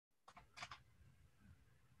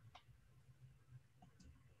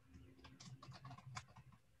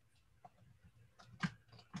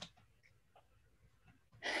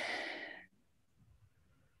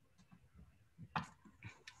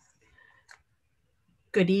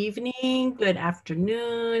Good evening, good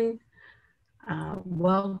afternoon,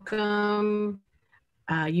 welcome.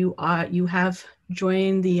 You have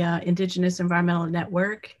joined the Indigenous Environmental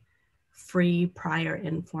Network Free Prior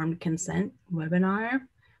Informed Consent webinar.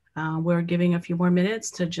 We're giving a few more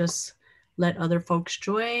minutes to just let other folks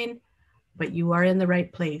join, but you are in the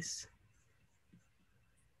right place.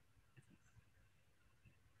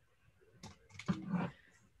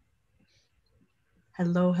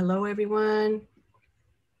 Hello, hello, everyone.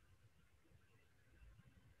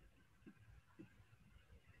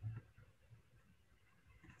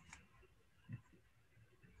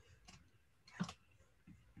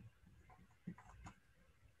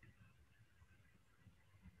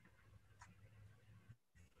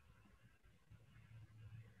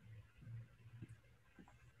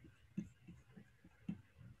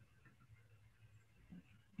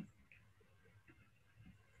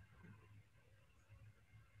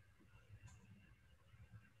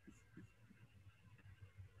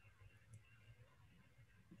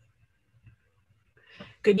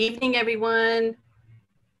 Good evening, everyone.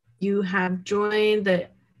 You have joined the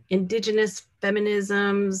Indigenous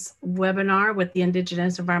Feminisms webinar with the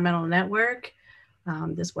Indigenous Environmental Network.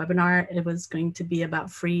 This webinar, it was going to be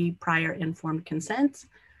about free prior informed consent.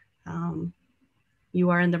 You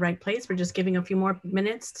are in the right place. We're just giving a few more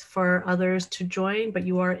minutes for others to join, but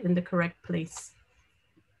you are in the correct place.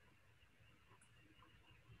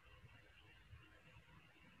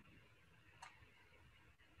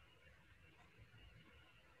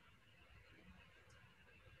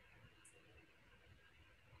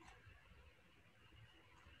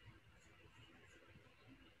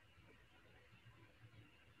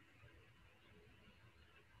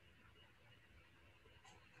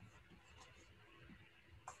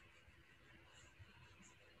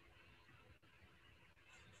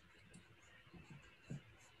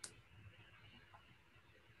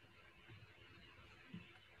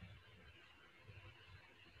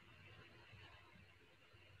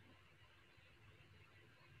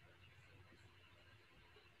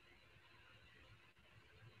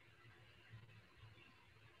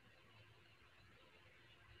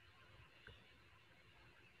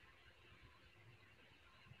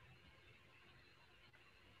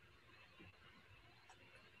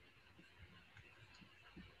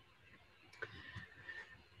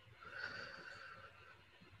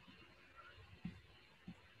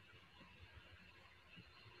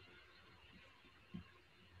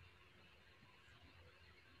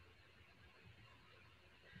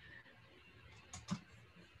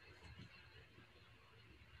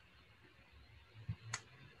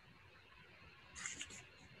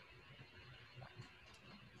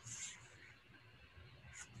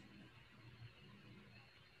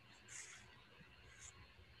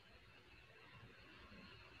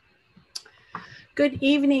 Good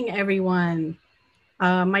evening, everyone.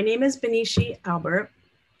 My name is Benishi Albert,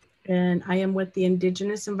 and I am with the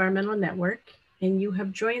Indigenous Environmental Network, and you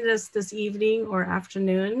have joined us this evening or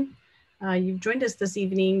afternoon. You've joined us this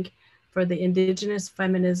evening for the Indigenous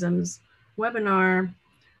Feminisms webinar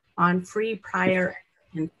on free prior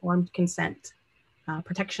informed consent,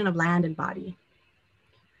 protection of land and body.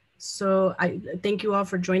 So I thank you all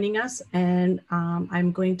for joining us, and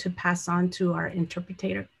I'm going to pass on to our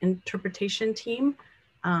interpretation team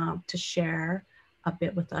to share a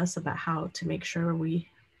bit with us about how to make sure we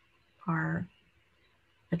are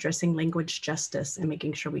addressing language justice and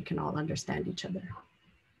making sure we can all understand each other.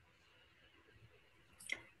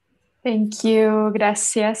 Thank you,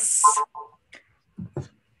 gracias.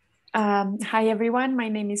 Hi everyone, my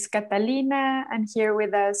name is Catalina, and here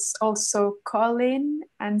with us also Colin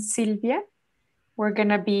and Silvia. We're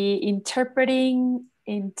gonna be interpreting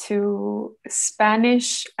into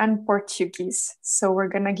Spanish and Portuguese. So we're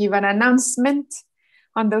gonna give an announcement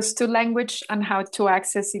on those two languages and how to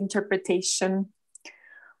access interpretation.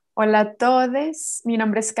 Hola a todos, mi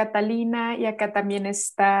nombre es Catalina y acá también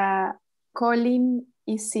está Colin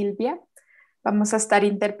y Silvia. Vamos a estar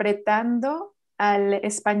interpretando al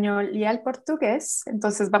español y al portugués.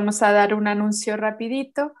 Entonces vamos a dar un anuncio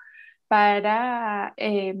rapidito para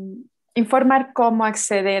informar cómo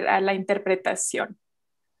acceder a la interpretación.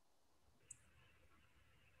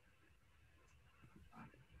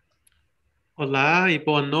 Olá e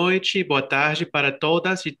boa noite, boa tarde para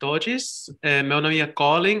todas e todos. Meu nome é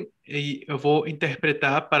Colin e eu vou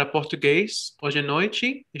interpretar para português hoje à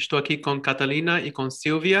noite. Estou aqui com Catalina e com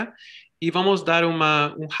Silvia e vamos dar um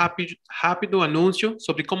rápido anúncio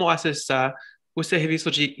sobre como acessar o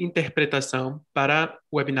serviço de interpretação para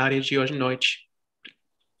o webinário de hoje à noite.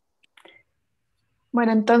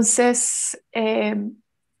 Bueno, entonces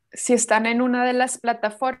Si están en una de las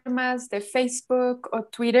plataformas de Facebook o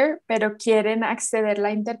Twitter, pero quieren acceder a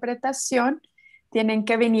la interpretación, tienen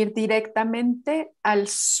que venir directamente al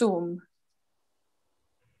Zoom.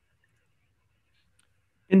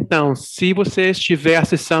 Então, se você estiver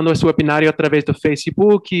acessando esse webinário através do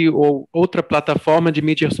Facebook ou outra plataforma de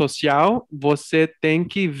mídia social, você tem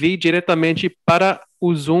que vir diretamente para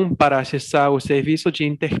o Zoom para acessar o serviço de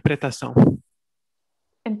interpretação.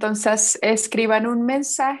 Entonces, escriban un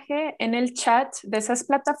mensaje en el chat de esas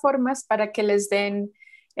plataformas para que les den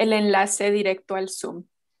el enlace directo al Zoom.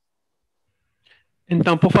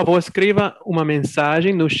 Então, por favor, escreva uma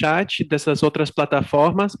mensagem no chat dessas outras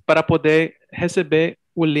plataformas para poder receber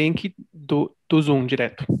o link do Zoom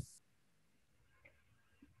direto.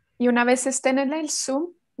 Y una vez estén en el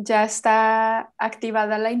Zoom, ya está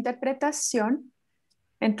activada la interpretación.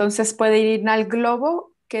 Entonces pueden ir al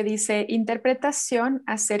globo que dice interpretación,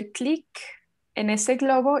 hacer clic en ese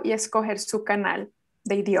globo y escoger su canal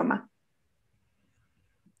de idioma.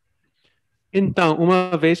 Então,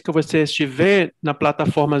 uma vez que você estiver na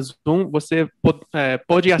plataforma Zoom, você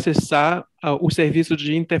pode acessar o serviço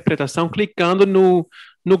de interpretação clicando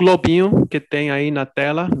no globinho que tem aí na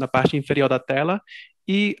tela, na parte inferior da tela,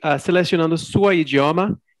 e selecionando seu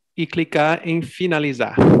idioma e clicar em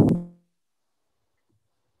finalizar.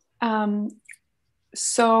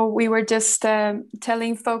 So we were just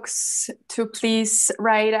telling folks to please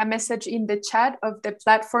write a message in the chat of the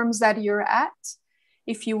platforms that you're at.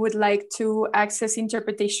 If you would like to access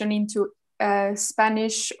interpretation into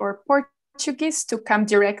Spanish or Portuguese, to come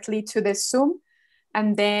directly to the Zoom.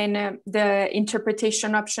 And then the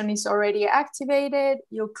interpretation option is already activated.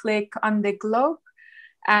 You'll click on the globe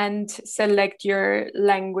and select your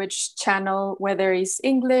language channel, whether it's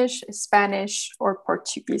English, Spanish, or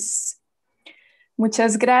Portuguese.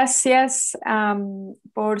 Muchas gracias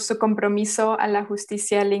por su compromiso a la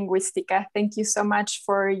justicia lingüística. Thank you so much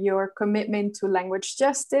for your commitment to language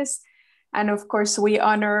justice. And of course, we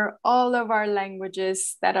honor all of our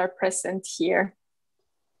languages that are present here.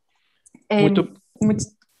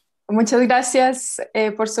 Muchas gracias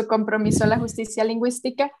por su compromiso a la justicia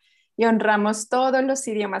lingüística y honramos todos los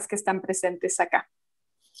idiomas que están presentes acá.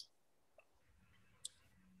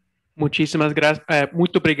 Muchísimas gracias.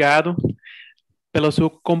 Muito obrigado pelo seu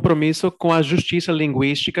compromisso com a justiça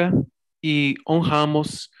linguística e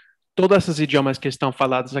honramos todos os idiomas que estão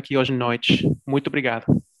falados aqui hoje à noite. Muito obrigado.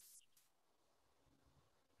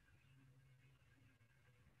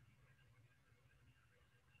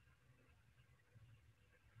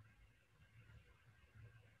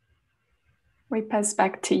 We pass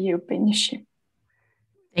back to you, Benishi.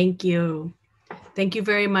 Thank you. Thank you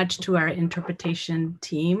very much to our interpretation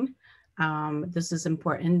team. This is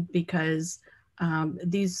important because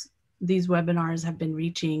these webinars have been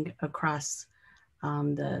reaching across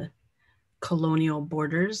the colonial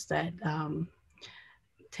borders that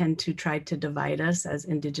tend to try to divide us as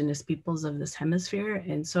Indigenous peoples of this hemisphere.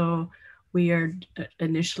 And so we are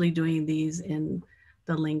initially doing these in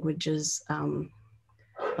the languages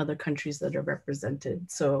other countries that are represented.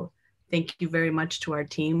 So thank you very much to our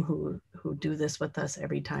team who do this with us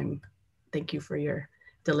every time. Thank you for your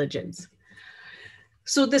diligence.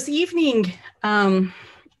 So this evening,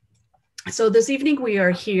 we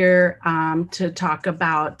are here to talk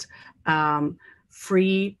about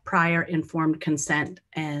free, prior, informed consent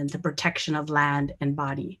and the protection of land and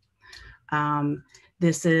body.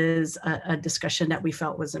 This is a discussion that we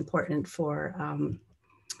felt was important for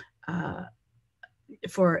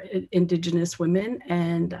Indigenous women,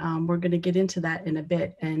 and we're going to get into that in a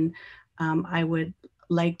bit. And I would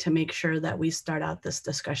like to make sure that we start out this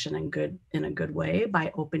discussion in a good way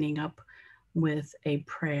by opening up with a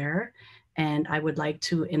prayer. And I would like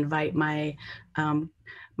to invite my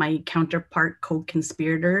my counterpart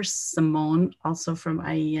co-conspirator, Simone, also from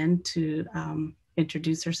IEN, to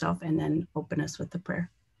introduce herself and then open us with the prayer.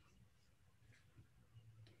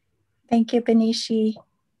 Thank you, Benishi.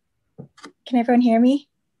 Can everyone hear me?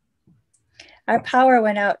 Our power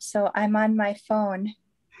went out, so I'm on my phone,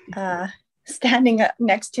 standing up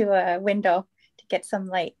next to a window to get some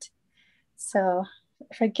light. So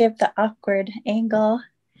forgive the awkward angle.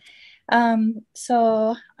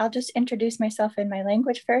 So I'll just introduce myself in my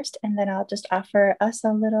language first, and then I'll just offer us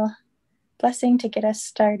a little blessing to get us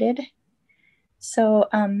started. So,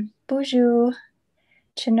 Buju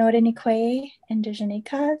Chinodenikwe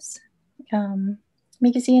Indigenikas,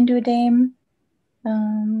 Migazine Duadame,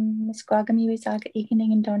 Misquagami Wisaga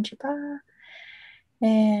Ekening and Donchipa,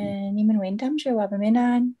 and Niman Windamsha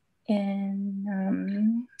Wabaminan,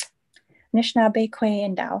 and Nishnabe Kwe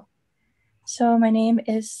and Dao. So my name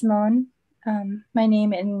is Simone. My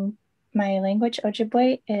name in my language,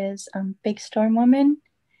 Ojibwe, is Big Storm Woman.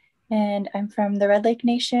 And I'm from the Red Lake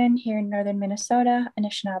Nation here in northern Minnesota,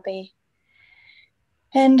 Anishinaabe.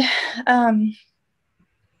 And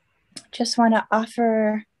just want to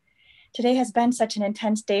offer, today has been such an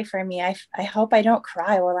intense day for me. I hope I don't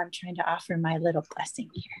cry while I'm trying to offer my little blessing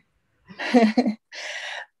here.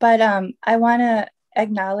 But I want to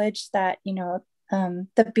acknowledge that, you know,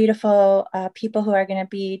 the beautiful people who are going to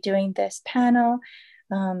be doing this panel,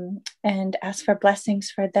 and ask for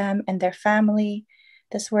blessings for them and their family.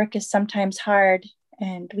 This work is sometimes hard,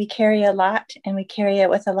 and we carry a lot, and we carry it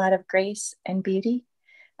with a lot of grace and beauty.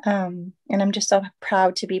 And I'm just so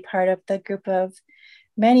proud to be part of the group of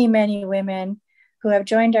many, many women who have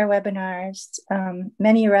joined our webinars,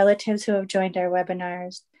 many relatives who have joined our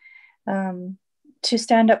webinars, to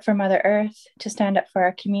stand up for Mother Earth, to stand up for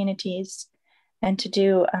our communities, and to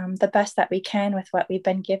do the best that we can with what we've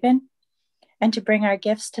been given, and to bring our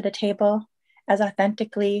gifts to the table as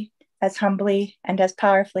authentically, as humbly, and as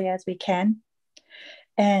powerfully as we can.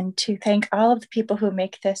 And to thank all of the people who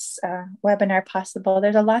make this webinar possible.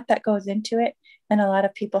 There's a lot that goes into it, and a lot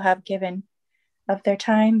of people have given of their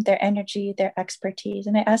time, their energy, their expertise.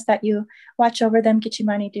 And I ask that you watch over them,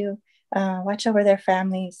 Gichimani do, watch over their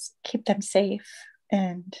families, keep them safe,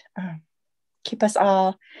 and keep us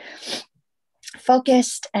all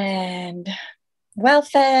focused and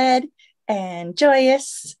well-fed and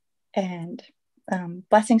joyous, and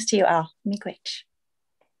blessings to you all. Miigwech.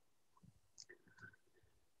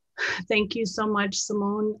 Thank you so much,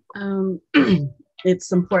 Simone.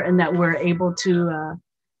 It's important that we're able to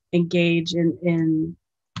engage in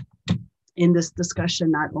this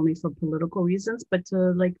discussion, not only for political reasons, but to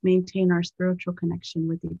like maintain our spiritual connection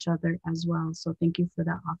with each other as well. So thank you for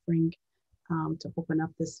that offering to open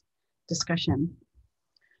up this discussion.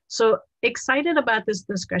 So excited about this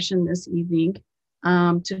discussion this evening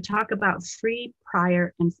to talk about free,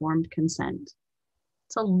 prior, informed consent.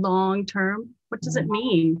 It's a long term. What does it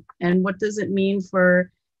mean? And what does it mean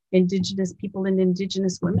for Indigenous people and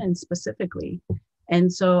Indigenous women specifically?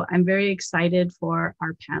 And so I'm very excited for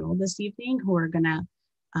our panel this evening, who are gonna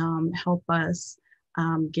help us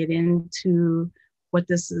get into what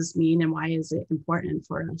this mean and why is it important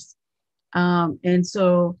for us. And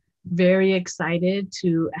so very excited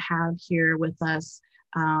to have here with us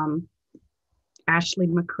Ashley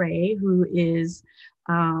McCrae, who is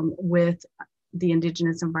with the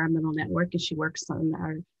Indigenous Environmental Network, and she works on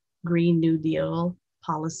our Green New Deal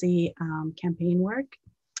policy campaign work,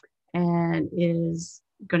 and is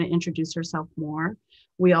going to introduce herself more.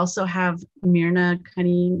 We also have Myrna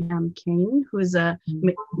Cunningham King, who is a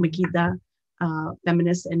Makita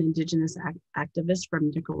feminist and Indigenous activist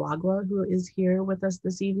from Nicaragua, who is here with us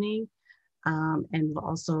this evening, and will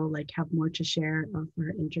also like have more to share of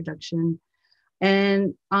her introduction.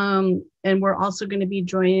 And we're also going to be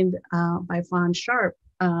joined by Fawn Sharp,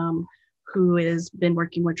 who has been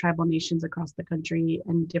working with tribal nations across the country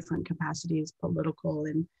in different capacities, political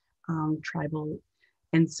and tribal.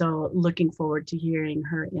 And so looking forward to hearing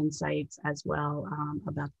her insights as well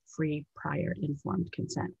about free, prior, informed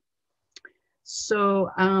consent. So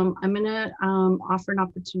I'm gonna offer an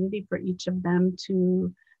opportunity for each of them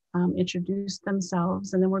to introduce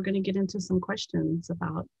themselves, and then we're gonna get into some questions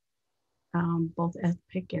about both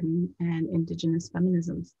ethnic and Indigenous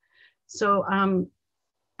feminisms. So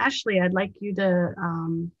Ashley, I'd like you to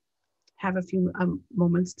have a few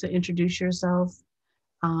moments to introduce yourself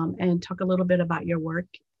and talk a little bit about your work,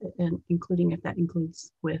 and including if that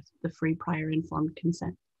includes with the free, prior, informed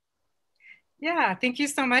consent. Yeah, thank you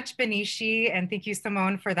so much, Benishi, and thank you,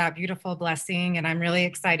 Simone, for that beautiful blessing. And I'm really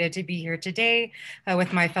excited to be here today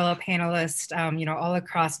with my fellow panelists, all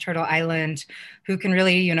across Turtle Island, who can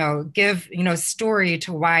really, give, story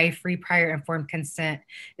to why free, prior, informed consent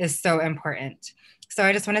is so important. So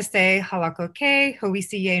I just want to say halako ke,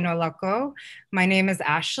 ho'isi no lako. My name is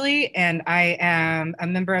Ashley, and I am a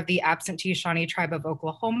member of the Absentee Shawnee Tribe of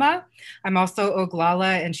Oklahoma. I'm also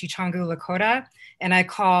Oglala and Chichangu Lakota, and I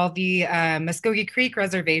call the Muskogee Creek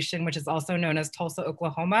Reservation, which is also known as Tulsa,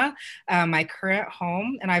 Oklahoma, my current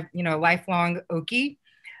home, and I'm, lifelong Okie.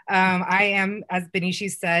 I am, as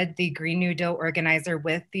Benishi said, the Green New Deal organizer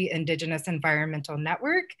with the Indigenous Environmental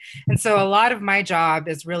Network. And so a lot of my job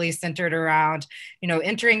is really centered around,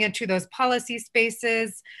 entering into those policy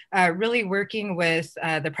spaces, really working with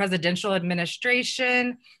the presidential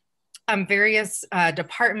administration, various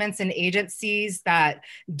departments and agencies that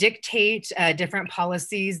dictate different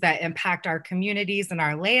policies that impact our communities and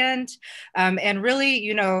our land, and really,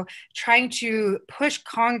 you know, trying to push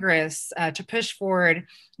Congress to push forward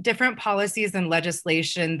different policies and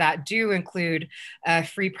legislation that do include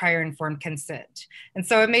free prior informed consent. And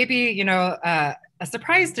so it may be, you know, a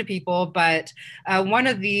surprise to people, but one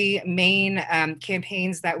of the main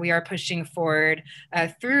campaigns that we are pushing forward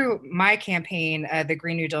through my campaign, the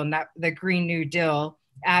Green New Deal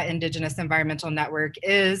at Indigenous Environmental Network,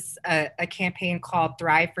 is a campaign called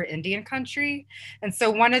Thrive for Indian Country. And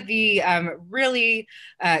so one of the really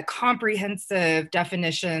comprehensive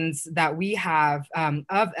definitions that we have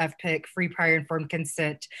of FPIC, free prior informed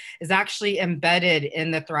consent, is actually embedded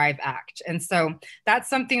in the Thrive Act. And so that's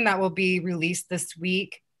something that will be released this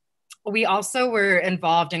week. We also were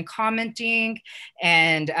involved in commenting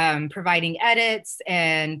and providing edits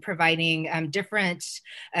and providing different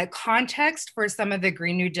context for some of the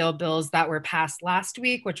Green New Deal bills that were passed last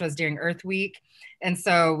week, which was during Earth Week. And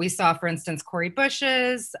so we saw, for instance, Cori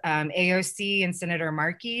Bush's, AOC, and Senator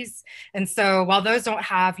Markey's. And so while those don't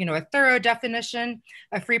have, you know, a thorough definition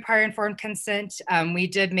of free prior informed consent, we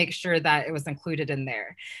did make sure that it was included in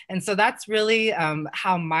there. And so that's really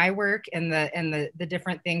how my work and the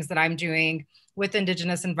different things that I'm doing with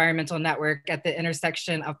Indigenous Environmental Network at the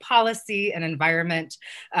intersection of policy and environment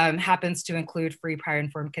happens to include free prior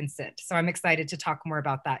informed consent. So I'm excited to talk more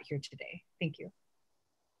about that here today. Thank you.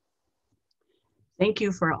 Thank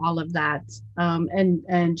you for all of that.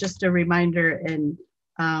 And just a reminder, and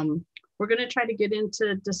we're going to try to get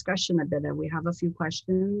into discussion a bit. And we have a few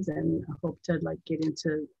questions, and I hope to like get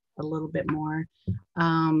into a little bit more.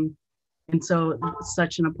 And so it's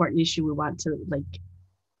such an important issue. We want to like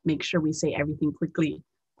make sure we say everything quickly,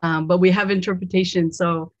 but we have interpretation.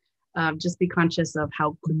 So just be conscious of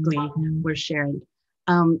how quickly we're sharing.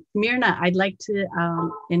 Myrna, I'd like to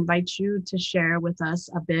invite you to share with us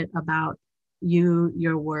a bit about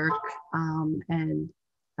your work and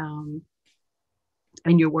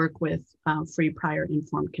your work with free prior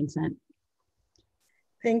informed consent.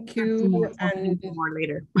 Thank you. And more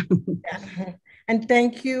later. And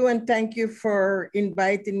thank you for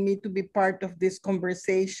inviting me to be part of this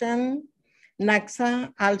conversation.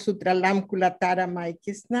 Naxa al sutralam kulatara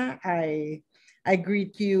maikisna. I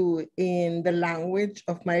greet you in the language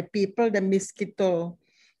of my people, the Miskito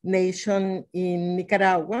Nation in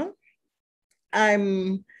Nicaragua.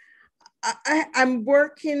 I'm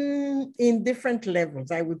working in different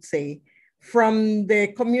levels, I would say, from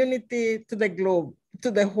the community to the globe,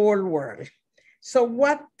 to the whole world. So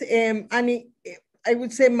what, I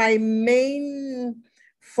would say my main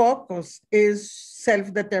focus is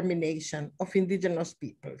self-determination of Indigenous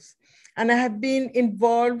peoples. And I have been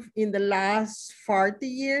involved in the last 40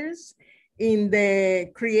 years in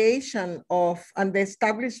the creation of and the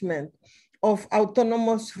establishment of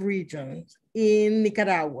autonomous regions in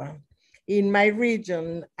Nicaragua, in my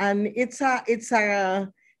region. And it's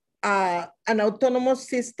an autonomous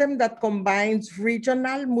system that combines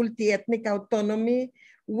regional multi-ethnic autonomy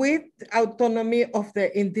with autonomy of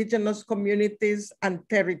the indigenous communities and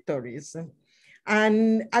territories.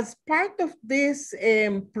 And as part of this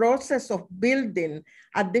process of building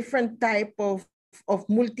a different type of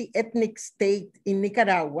multi-ethnic state in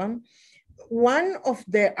Nicaragua, one of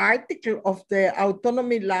the articles of the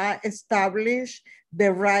autonomy law established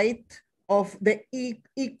the right of the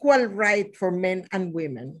equal right for men and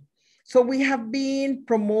women. So we have been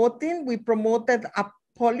we promoted a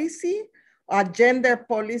policy, a gender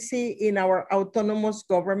policy in our autonomous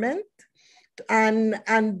government and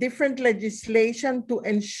different legislation to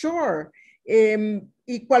ensure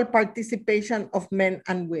equal participation of men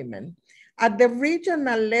and women. At the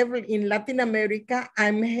regional level in Latin America,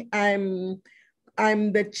 I'm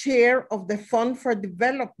the chair of the Fund for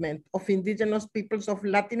Development of Indigenous Peoples of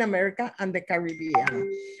Latin America and the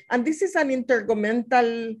Caribbean. And this is an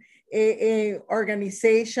intergovernmental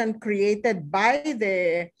organization created by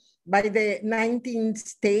the 19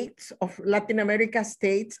 states of Latin America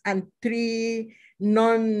states and 3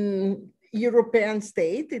 non-European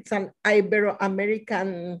states. It's an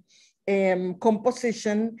Ibero-American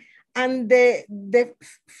composition. And the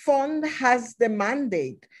fund has the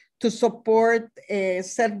mandate to support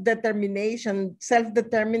self-determination,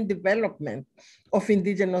 self-determined development of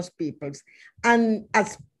Indigenous peoples. And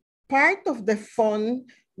as part of the fund,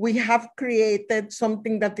 we have created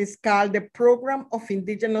something that is called the Program of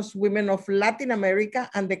Indigenous Women of Latin America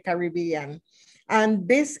and the Caribbean. And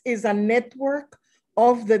this is a network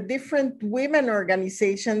of the different women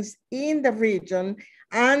organizations in the region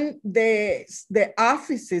and the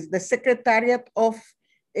offices, the Secretariat of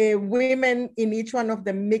women in each one of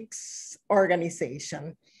the mixed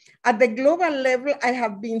organizations. At the global level, I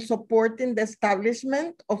have been supporting the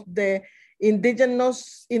establishment of the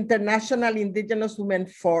International Indigenous Women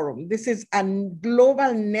Forum. This is a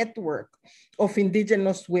global network of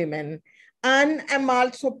Indigenous women. And I'm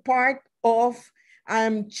also part of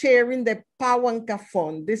chairing the Pawanka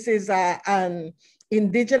Fund. This is an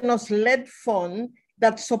Indigenous-led fund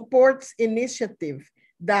that supports initiative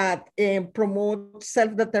that promotes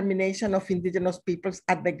self-determination of Indigenous peoples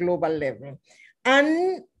at the global level.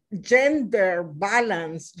 And gender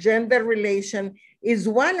balance, gender relation is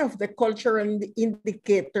one of the cultural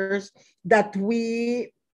indicators that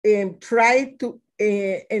we try to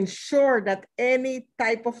ensure that any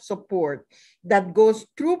type of support that goes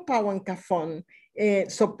through Pawanka Fund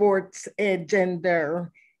supports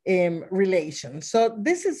gender relations. So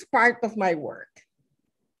this is part of my work.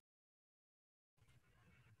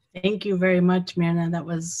 Thank you very much, Mirna. That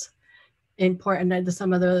was important.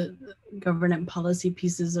 Some of the government policy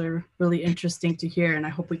pieces are really interesting to hear, and I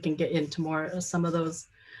hope we can get into more of some of those.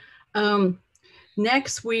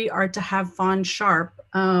 Next, we are to have Fawn Sharp,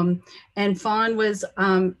 and Fawn was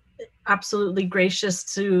absolutely gracious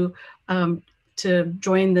to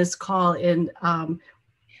join this call in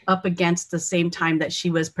up against the same time that she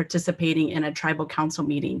was participating in a tribal council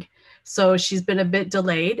meeting. So she's been a bit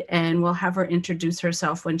delayed, and we'll have her introduce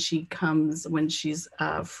herself when she comes, when she's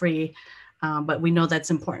free. But we know that's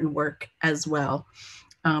important work as well.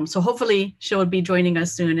 So hopefully she'll be joining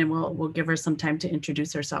us soon, and we'll give her some time to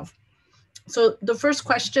introduce herself. So the first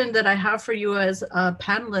question that I have for you as a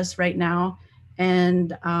panelist right now,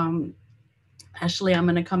 and Ashley, I'm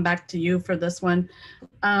going to come back to you for this one,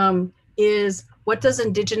 is what does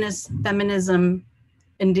Indigenous feminisms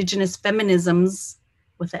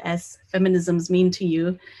with the S, feminisms mean to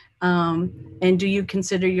you? And do you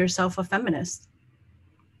consider yourself a feminist?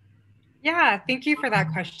 Yeah, thank you for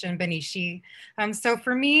that question, Benishi. So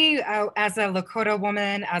for me, as a Lakota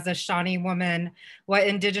woman, as a Shawnee woman, what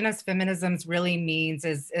Indigenous feminisms really means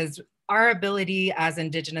is our ability as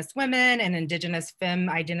Indigenous women and Indigenous femme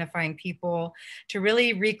identifying people to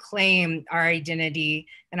really reclaim our identity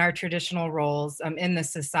and our traditional roles in the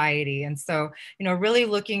society. And so, really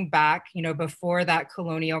looking back, before that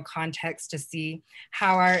colonial context to see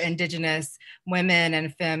how our Indigenous women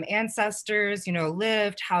and femme ancestors,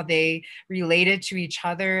 lived, how they related to each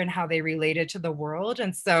other and how they related to the world.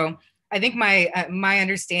 And so I think my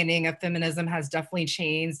understanding of feminism has definitely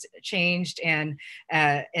changed and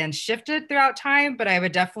shifted throughout time. But I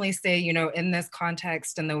would definitely say, in this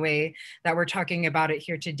context and the way that we're talking about it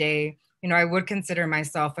here today, I would consider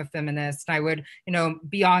myself a feminist. I would,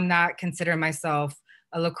 beyond that, consider myself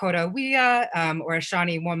a Lakota Wia or a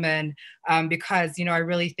Shawnee woman because, I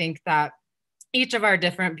really think that each of our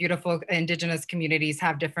different beautiful Indigenous communities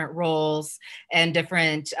have different roles and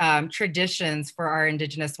different traditions for our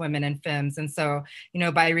Indigenous women and femmes. And so,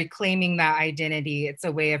 by reclaiming that identity, it's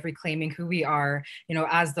a way of reclaiming who we are,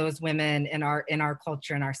 as those women in our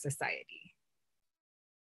culture and our society.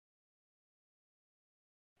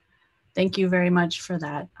 Thank you very much for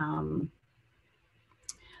that.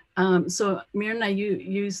 So Mirna,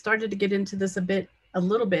 you started to get into this a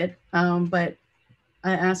little bit, but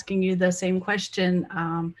asking you the same question.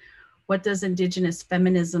 What does Indigenous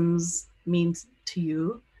feminisms mean to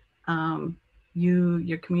you?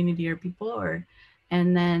 Your community or people,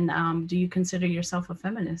 and then do you consider yourself a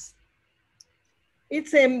feminist?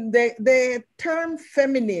 It's the term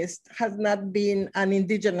feminist has not been an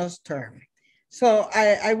Indigenous term. So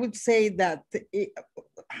I would say that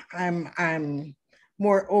I'm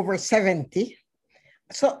more over 70.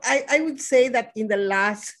 So I would say that in the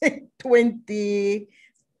last 20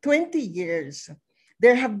 years,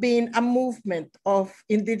 there have been a movement of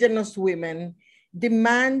Indigenous women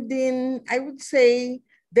demanding, I would say,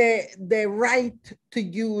 the right to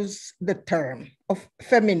use the term of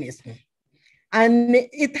feminism. And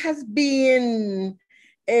it has been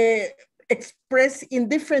expressed in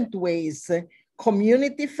different ways: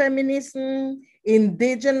 community feminism,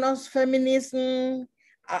 Indigenous feminism.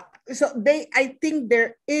 I think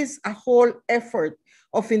there is a whole effort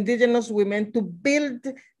of Indigenous women to build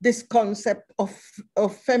this concept of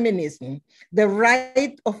feminism, the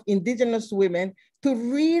right of Indigenous women to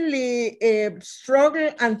really struggle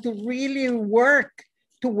and to really work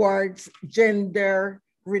towards gender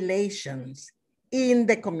relations in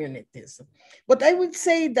the communities. But I would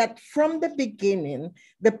say that from the beginning,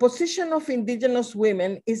 the position of Indigenous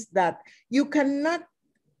women is that you cannot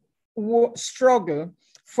struggle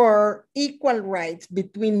for equal rights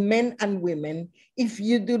between men and women if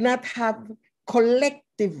you do not have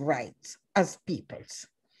collective rights as peoples.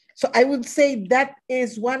 So I would say that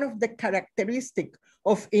is one of the characteristics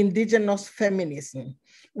of indigenous feminism.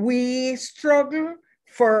 We struggle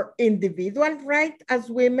for individual rights as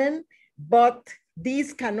women, but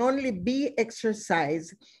these can only be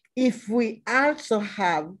exercised if we also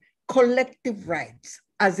have collective rights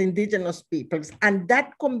as indigenous peoples. And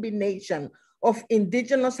that combination of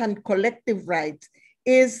indigenous and collective rights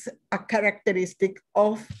is a characteristic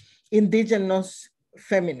of indigenous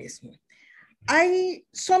feminism.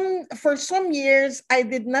 For some years, I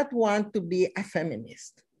did not want to be a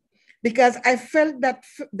feminist because I felt that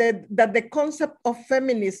the concept of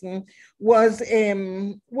feminism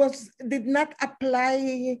did not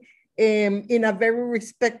apply in a very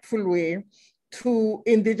respectful way to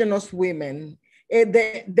indigenous women.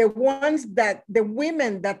 The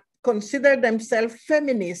women that consider themselves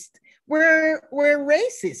feminist were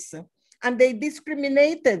racist, and they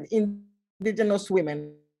discriminated indigenous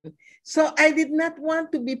women. So I did not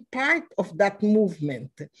want to be part of that movement.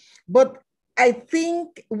 But I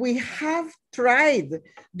think we have tried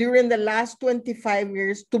during the last 25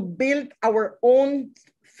 years to build our own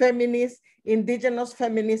indigenous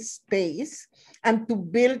feminist space, and to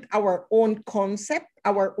build our own concept,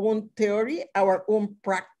 our own theory, our own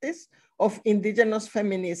practice of indigenous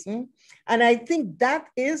feminism. And I think that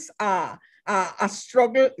is a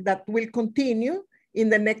struggle that will continue in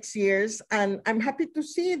the next years. And I'm happy to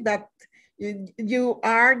see that you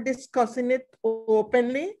are discussing it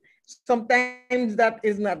openly. Sometimes that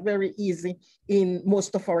is not very easy in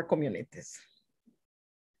most of our communities.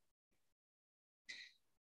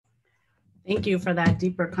 Thank you for that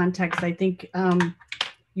deeper context. I think, for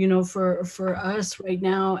us right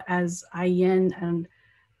now as IEN and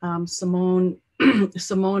Simone,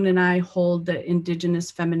 Simone and I hold the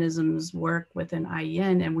Indigenous Feminisms work within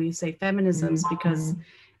IEN, and we say feminisms because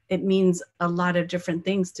it means a lot of different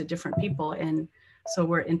things to different people. And so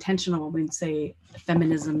we're intentional when we say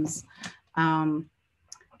feminisms. And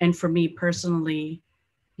for me personally,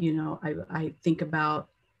 I think about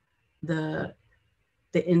the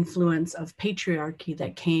influence of patriarchy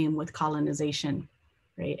that came with colonization,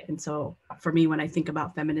 right? And so for me, when I think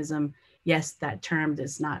about feminism, yes, that term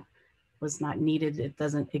was not needed. It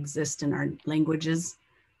doesn't exist in our languages,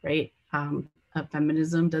 right?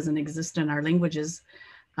 Feminism doesn't exist in our languages.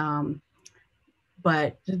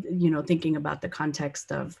 But, thinking about the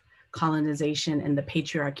context of colonization and the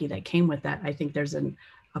patriarchy that came with that, I think there's a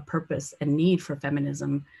purpose and need for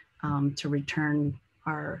feminism to return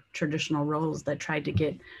our traditional roles that tried to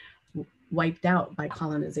get wiped out by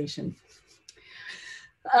colonization.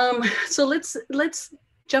 So let's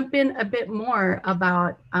jump in a bit more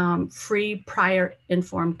about free, prior,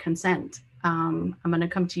 informed consent. I'm going to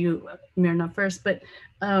come to you, Myrna, first, but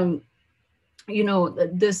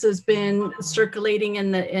this has been circulating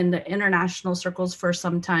in the international circles for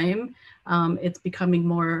some time. It's becoming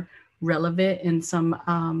more relevant in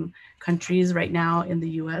some countries right now. In the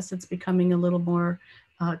US, it's becoming a little more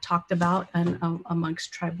talked about and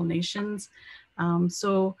amongst tribal nations.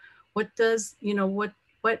 So what does,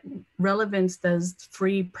 what relevance does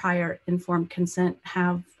free, prior, informed consent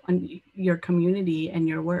have on your community and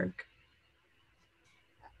your work?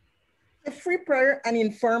 The free, prior, and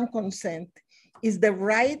informed consent is the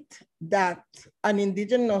right that an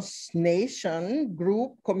indigenous nation,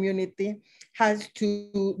 group, community has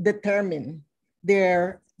to determine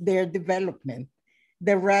their development,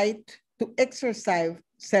 the right to exercise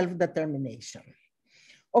self-determination.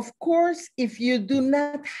 Of course, if you do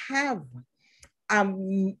not have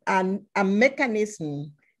a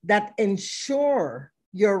mechanism that ensure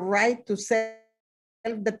your right to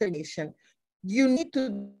self-determination, you need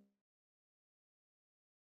to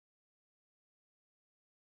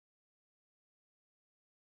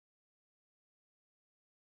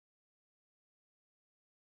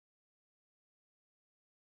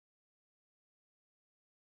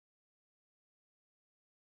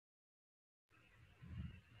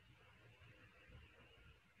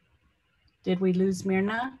Did we lose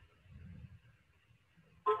Myrna?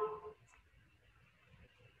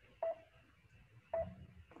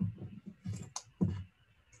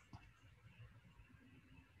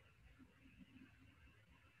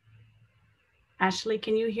 Ashley,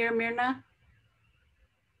 can you hear Myrna?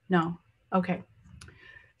 No. Okay.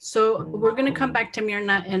 So we're going to come back to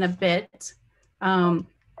Myrna in a bit.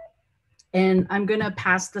 And I'm going to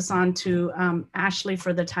pass this on to Ashley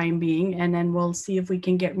for the time being, and then we'll see if we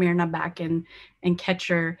can get Myrna back and catch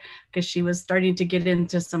her, because she was starting to get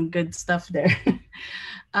into some good stuff there.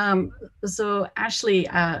 So Ashley,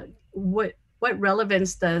 what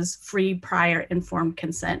relevance does free, prior, informed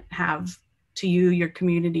consent have to you, your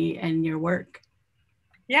community, and your work?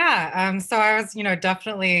 Yeah, so I was,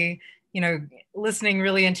 definitely, listening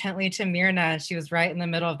really intently to Myrna. She was right in the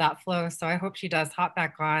middle of that flow. So I hope she does hop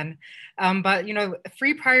back on. But,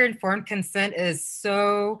 free prior informed consent is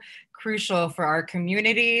so crucial for our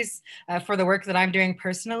communities, for the work that I'm doing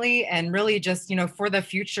personally, and really just, for the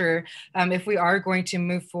future, if we are going to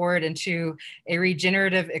move forward into a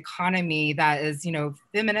regenerative economy that is,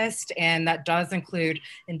 feminist and that does include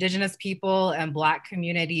Indigenous people and Black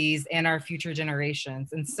communities and our future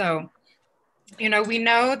generations. And so, we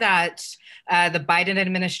know that the Biden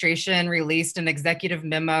administration released an executive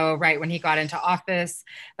memo right when he got into office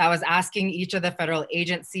that was asking each of the federal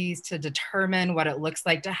agencies to determine what it looks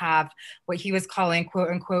like to have what he was calling, quote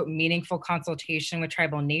unquote, meaningful consultation with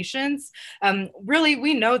tribal nations. Really,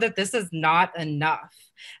 we know that this is not enough.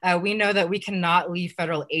 We know that we cannot leave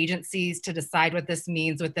federal agencies to decide what this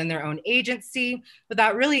means within their own agency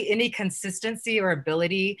without really any consistency or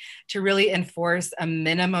ability to really enforce a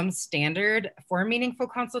minimum standard for meaningful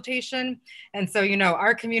consultation. And so,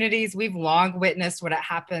 our communities, we've long witnessed what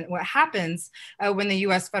happens when the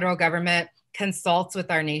US federal government consults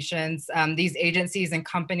with our nations. These agencies and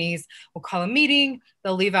companies will call a meeting,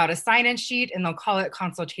 they'll leave out a sign-in sheet, and they'll call it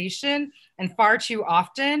consultation. And far too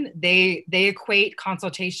often, they equate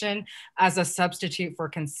consultation as a substitute for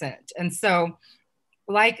consent. And so,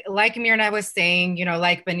 like Myrna was saying,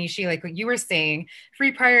 like Benishi, like what you were saying,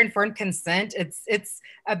 free prior informed consent, it's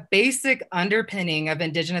a basic underpinning of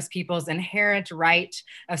Indigenous people's inherent right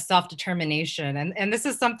of self-determination. And this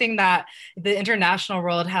is something that the international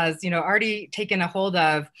world has, already taken a hold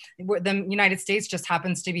of. The United States just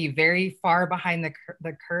happens to be very far behind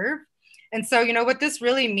the curve. And so, what this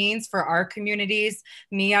really means for our communities,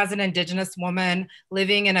 me as an Indigenous woman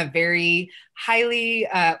living in a very highly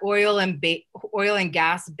oil and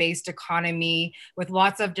gas based economy with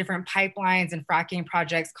lots of different pipelines and fracking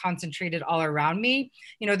projects concentrated all around me,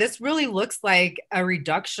 this really looks like a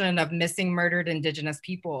reduction of missing, murdered Indigenous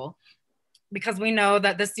people. Because we know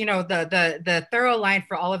that this, the thorough line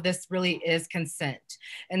for all of this really is consent.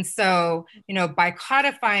 And so, by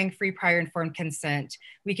codifying free prior informed consent,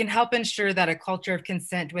 we can help ensure that a culture of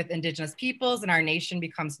consent with Indigenous peoples in our nation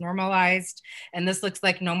becomes normalized. And this looks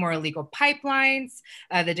like no more illegal pipelines,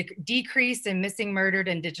 the decrease in missing, murdered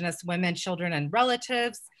Indigenous women, children, and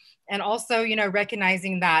relatives. And also,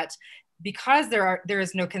 recognizing that because there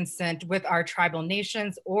is no consent with our tribal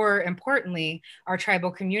nations, or importantly, our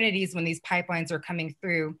tribal communities when these pipelines are coming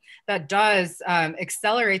through, that does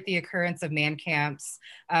accelerate the occurrence of man camps.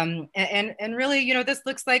 And really, this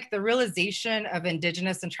looks like the realization of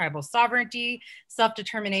Indigenous and tribal sovereignty,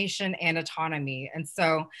 self-determination, and autonomy. And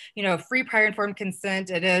so, free prior informed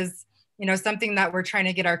consent, it is something that we're trying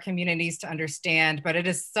to get our communities to understand, but it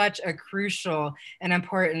is such a crucial and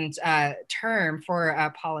important term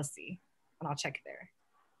for policy. And I'll check there.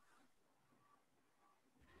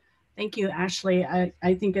 Thank you, Ashley.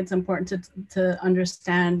 I think it's important to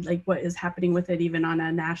understand like what is happening with it, even on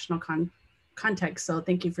a national context. So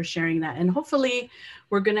thank you for sharing that. And hopefully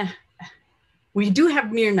we do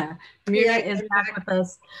have Myrna. Myrna is back with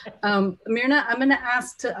us. Myrna, I'm gonna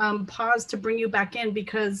ask to pause to bring you back in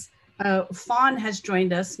because Fawn has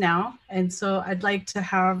joined us now. And so I'd like to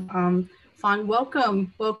have Fawn,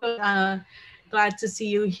 welcome. Glad to see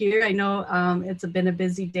you here. I know it's been a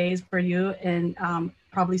busy day for you and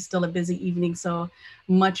probably still a busy evening. So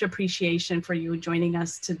much appreciation for you joining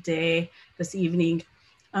us this evening.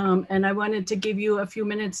 And I wanted to give you a few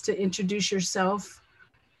minutes to introduce yourself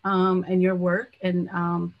and your work. And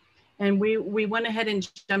we went ahead and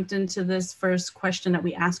jumped into this first question that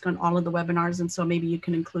we ask on all of the webinars. And so maybe you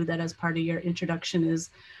can include that as part of your introduction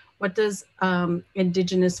is, what does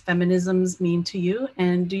Indigenous feminisms mean to you?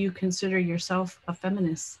 And do you consider yourself a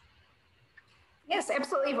feminist? Yes,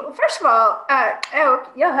 absolutely. Well, first of all,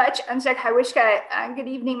 good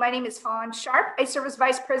evening. My name is Fawn Sharp. I serve as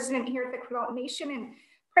Vice President here at the Quinault Nation and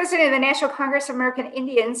President of the National Congress of American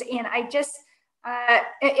Indians. And I just,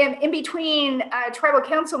 in between tribal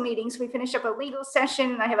council meetings, we finished up a legal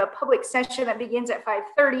session and I have a public session that begins at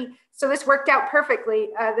 5:30. So this worked out perfectly,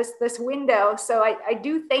 this window. So I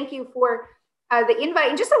do thank you for the invite.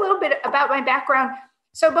 And just a little bit about my background.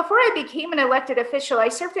 So before I became an elected official, I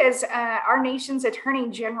served as our nation's Attorney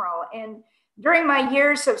General. And during my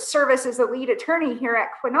years of service as the lead attorney here at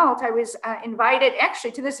Quinault, I was invited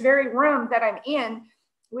actually to this very room that I'm in,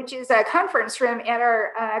 which is a conference room at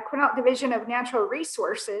our Quinault Division of Natural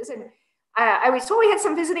Resources. And I was told we had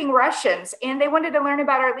some visiting Russians and they wanted to learn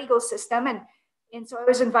about our legal system. And so I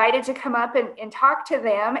was invited to come up and talk to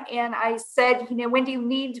them. And I said, when do you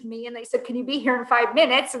need me? And they said, can you be here in 5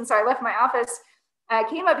 minutes? And so I left my office,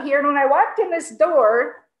 came up here. And when I walked in this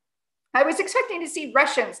door, I was expecting to see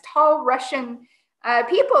Russians, tall Russian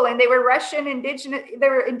people, and they were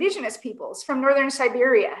indigenous peoples from Northern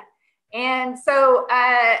Siberia. And so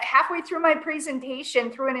halfway through my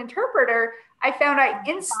presentation, through an interpreter, I found I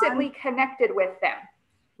instantly connected with them.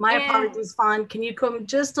 My apologies, Fawn. Can you come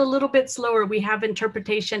just a little bit slower? We have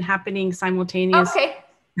interpretation happening simultaneously. Okay.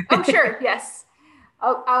 Oh, sure. Yes.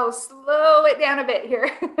 I'll slow it down a bit here.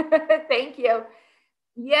 Thank you.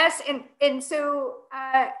 Yes. And so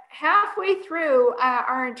halfway through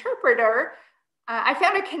our interpreter, I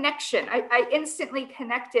found a connection. I instantly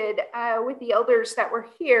connected with the elders that were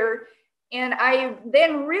here. And I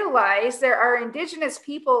then realized there are indigenous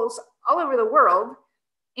peoples all over the world.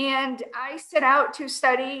 And I set out to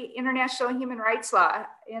study international human rights law.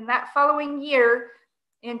 In that following year,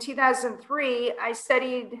 in 2003, I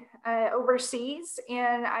studied overseas,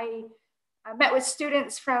 and I met with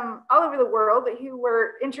students from all over the world who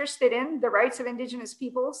were interested in the rights of indigenous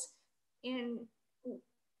peoples.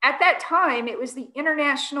 At that time, it was the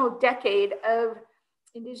International Decade of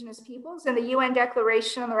Indigenous Peoples, and the UN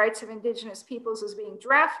Declaration on the Rights of Indigenous Peoples was being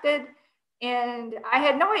drafted. And I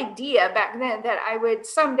had no idea back then that I would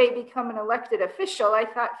someday become an elected official. I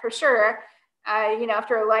thought for sure,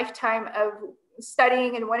 after a lifetime of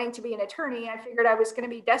studying and wanting to be an attorney, I figured I was going to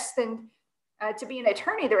be destined to be an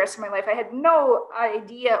attorney the rest of my life. I had no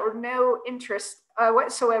idea or no interest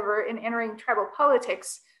whatsoever in entering tribal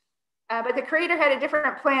politics. But the Creator had a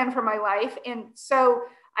different plan for my life. And so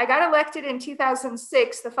I got elected in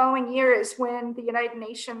 2006. The following year is when the United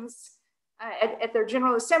Nations at their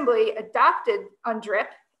General Assembly adopted UNDRIP.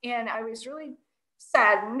 And I was really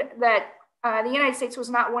saddened that the United States was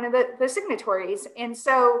not one of the signatories. And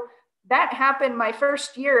so that happened my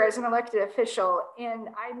first year as an elected official. And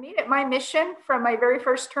I made it my mission from my very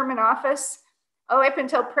first term in office up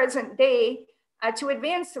until present day to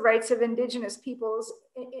advance the rights of indigenous peoples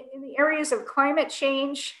in the areas of climate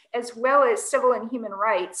change, as well as civil and human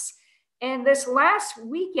rights. And this last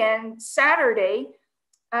weekend, Saturday,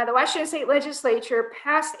 the Washington State Legislature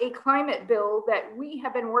passed a climate bill that we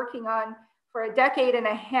have been working on for a decade and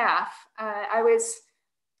a half. I was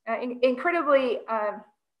incredibly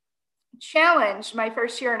challenged my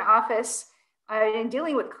first year in office in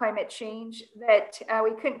dealing with climate change, that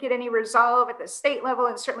we couldn't get any resolve at the state level,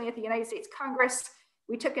 and certainly at the United States Congress.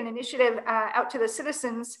 We took an initiative out to the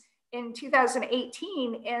citizens in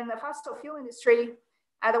 2018, and the fossil fuel industry,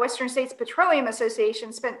 the Western States Petroleum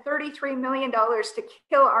Association, spent $33 million to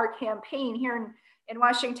kill our campaign here in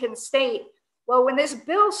Washington State. Well, when this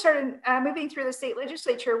bill started moving through the state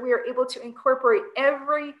legislature, we were able to incorporate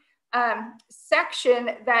every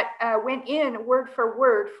section that went in word for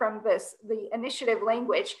word from the initiative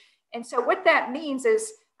language. And so what that means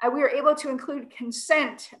is we were able to include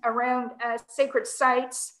consent around sacred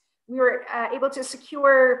sites. We were able to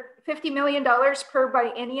secure $50 million per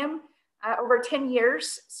biennium over 10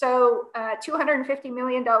 years. So $250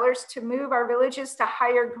 million to move our villages to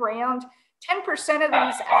higher ground. 10% of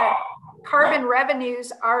these carbon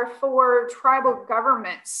revenues are for tribal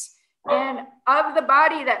governments. And of the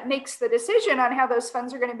body that makes the decision on how those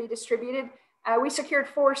funds are going to be distributed, we secured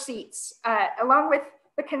 4 seats, along with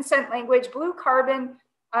the consent language, blue carbon,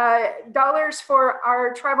 dollars for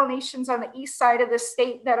our tribal nations on the east side of the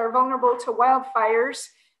state that are vulnerable to wildfires.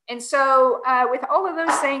 And so with all of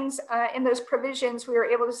those things in those provisions, we were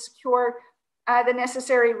able to secure the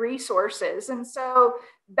necessary resources. And so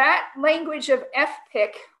that language of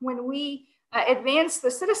FPIC, when we advanced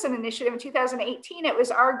the Citizen Initiative in 2018, it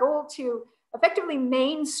was our goal to effectively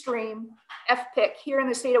mainstream FPIC here in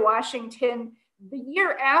the state of Washington. The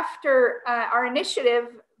year after our initiative,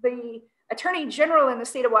 the Attorney General in the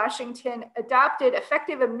state of Washington adopted,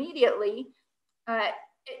 effective immediately,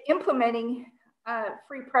 implementing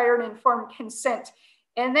free, prior, and informed consent.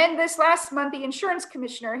 And then this last month, the Insurance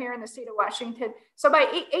Commissioner here in the state of Washington, so by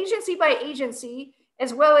agency,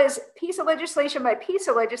 as well as piece of legislation by piece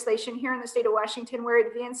of legislation here in the state of Washington, we're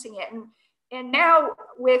advancing it. And now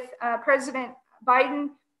with President Biden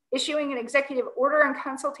issuing an executive order on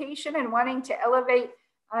consultation and wanting to elevate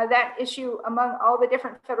that issue among all the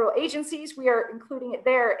different federal agencies, we are including it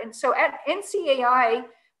there. And so at NCAI,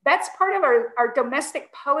 that's part of our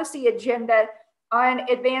domestic policy agenda on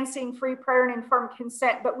advancing free, prior, and informed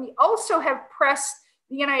consent. But we also have pressed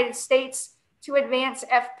the United States to advance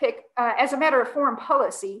FPIC as a matter of foreign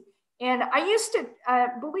policy. And I used to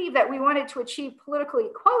believe that we wanted to achieve political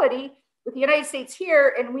equality with the United States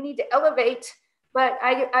here, and we need to elevate. But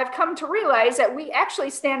I've come to realize that we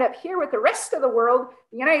actually stand up here with the rest of the world.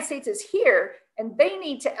 The United States is here, and they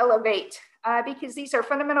need to elevate because these are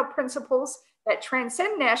fundamental principles that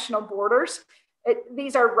transcend national borders.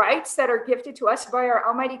 These are rights that are gifted to us by our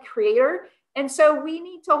Almighty Creator. And so we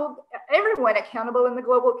need to hold everyone accountable in the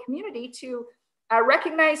global community to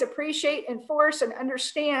recognize, appreciate, enforce, and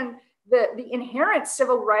understand the inherent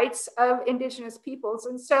civil rights of Indigenous peoples.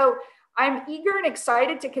 And so I'm eager and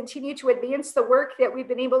excited to continue to advance the work that we've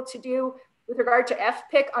been able to do with regard to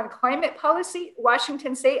FPIC on climate policy.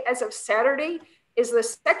 Washington State, as of Saturday, is the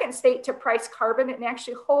second state to price carbon and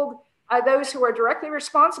actually hold those who are directly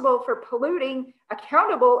responsible for polluting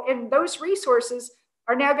accountable. And those resources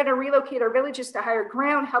are now going to relocate our villages to higher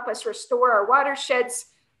ground, help us restore our watersheds,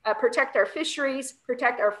 protect our fisheries,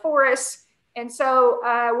 protect our forests. And so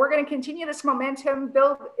we're going to continue this momentum,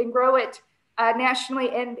 build and grow it nationally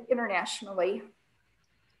and internationally.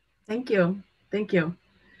 Thank you. Thank you.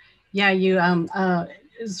 Yeah, you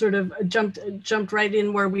sort of jumped right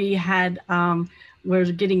in where we had, we're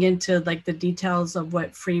getting into like the details of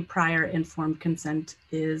what free, prior, informed consent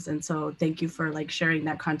is. And so thank you for like sharing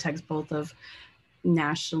that context, both of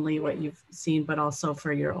nationally what you've seen, but also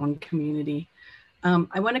for your own community.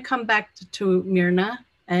 I want to come back to Myrna,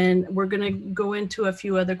 and we're going to go into a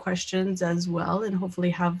few other questions as well, and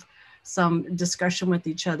hopefully have some discussion with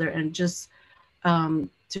each other. And just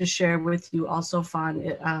to share with you also,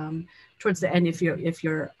 Fawn, towards the end, if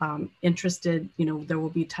you're interested, you know, there will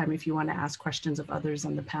be time if you want to ask questions of others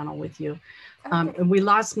on the panel with you. And we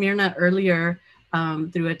lost Myrna earlier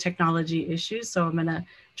through a technology issue, so I'm going to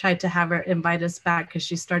try to have her invite us back, because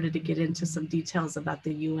she started to get into some details about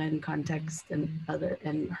the UN context and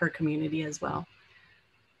her community as well.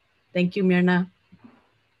 Thank you, Myrna.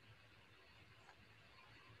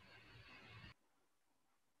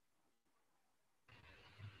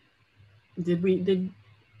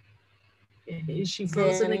 Is she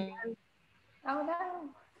frozen again? Oh no.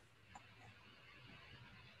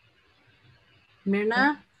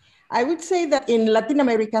 Myrna? I would say that in Latin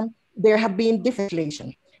America, there have been different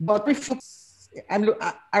legislation, but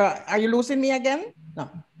are you losing me again? No.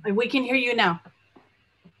 We can hear you now.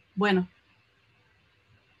 Bueno.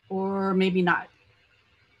 Or maybe not.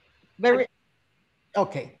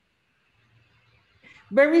 Okay.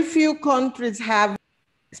 Very few countries have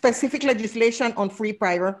specific legislation on free,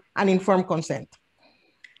 prior, and informed consent.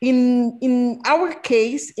 In our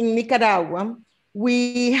case, in Nicaragua,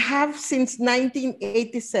 we have since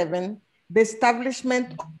 1987 the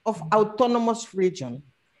establishment of autonomous region.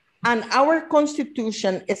 And our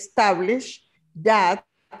constitution established that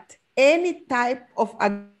any type of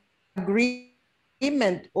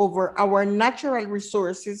agreement over our natural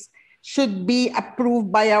resources should be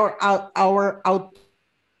approved by our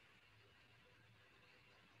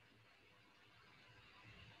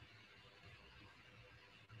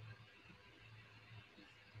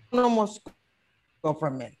autonomous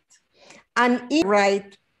government. And it's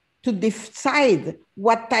right to decide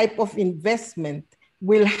what type of investment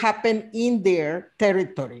will happen in their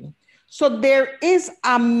territory. So there is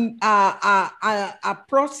a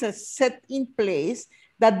process set in place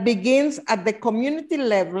that begins at the community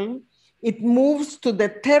level. It moves to the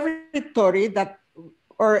territory that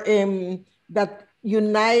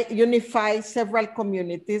unifies several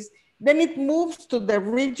communities. Then it moves to the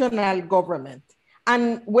regional government.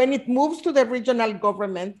 And when it moves to the regional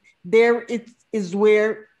government, there it is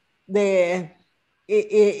where the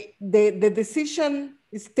decision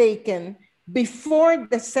is taken before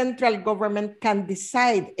the central government can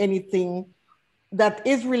decide anything that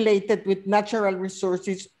is related with natural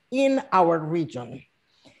resources in our region.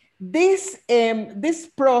 This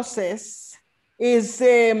process is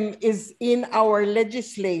in our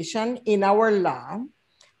legislation, in our law,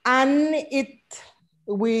 and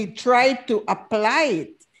we try to apply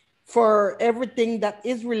it for everything that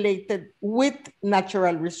is related with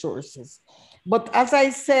natural resources. But as I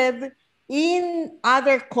said, in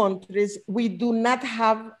other countries, we do not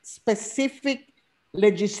have specific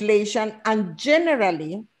legislation. And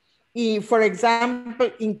generally, for example,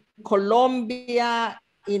 in Colombia,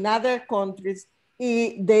 in other countries,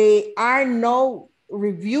 they are now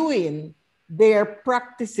reviewing their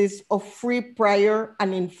practices of free, prior,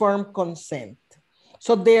 and informed consent.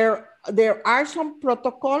 So there are some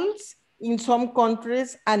protocols in some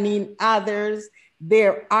countries, and in others,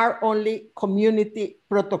 there are only community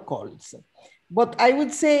protocols. But I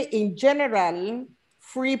would say in general,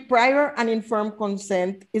 free, prior, and informed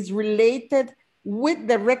consent is related with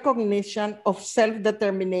the recognition of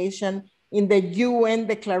self-determination in the UN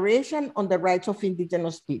Declaration on the Rights of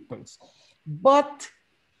Indigenous Peoples. But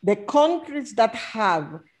the countries that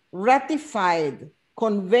have ratified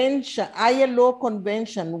ILO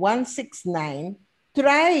Convention 169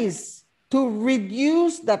 tries to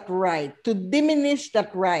reduce that right, to diminish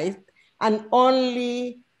that right, and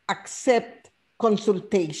only accept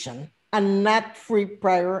consultation and not free,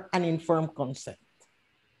 prior, and informed consent.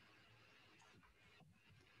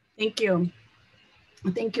 Thank you.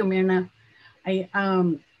 Thank you, Mirna.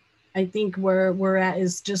 I think where we're at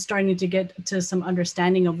is just starting to get to some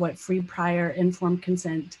understanding of what free, prior, informed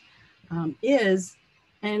consent is.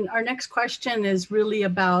 And our next question is really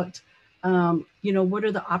about, what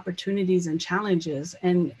are the opportunities and challenges?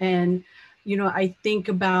 And I think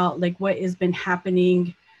about like what has been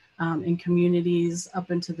happening in communities up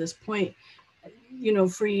until this point.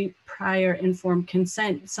 Free, prior, informed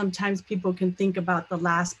consent. Sometimes people can think about the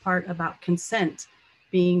last part about consent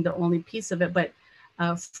being the only piece of it, but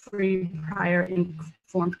free, prior,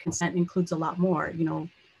 informed consent includes a lot more.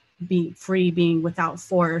 Be free being without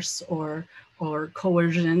force or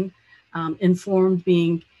coercion, informed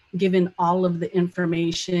being given all of the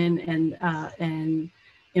information and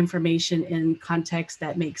information in context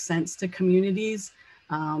that makes sense to communities.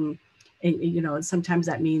 Sometimes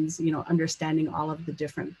that means understanding all of the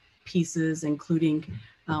different pieces, including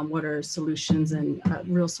what are solutions and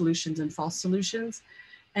real solutions and false solutions.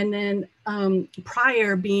 And then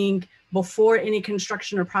prior being before any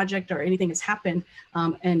construction or project or anything has happened,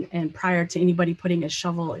 and prior to anybody putting a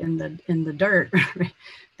shovel in the dirt,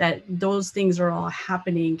 that those things are all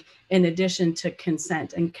happening in addition to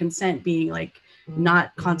consent. And consent being like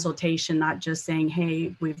not consultation, not just saying,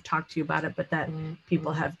 hey, we've talked to you about it, but that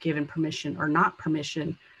people have given permission or not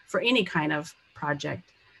permission for any kind of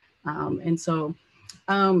project. I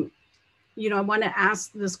want to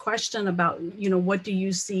ask this question about, what do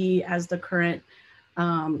you see as the current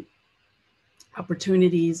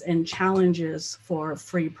opportunities and challenges for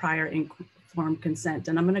free, prior, informed consent?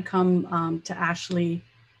 And I'm going to come to Ashley,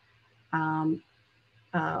 Fawn,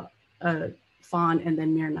 and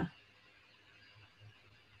then Mirna.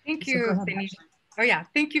 Thank you, Benishi. Oh yeah,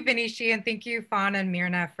 thank you, Benishi, and thank you, Fawn and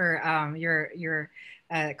Mirna, for your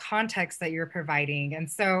context that you're providing.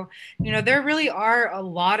 And so, there really are a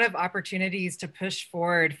lot of opportunities to push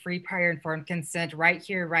forward free, prior, informed consent right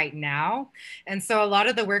here, right now. And so a lot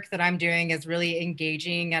of the work that I'm doing is really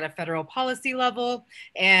engaging at a federal policy level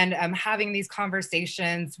and having these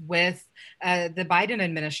conversations with the Biden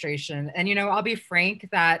administration. And, I'll be frank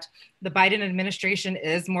that the Biden administration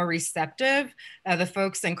is more receptive. The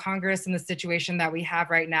folks in Congress in the situation that we have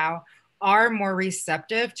right now are more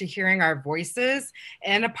receptive to hearing our voices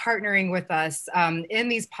and partnering with us in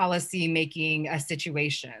these policy making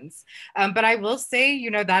situations. But I will say,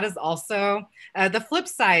 that is also the flip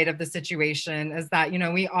side of the situation is that,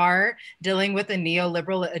 we are dealing with a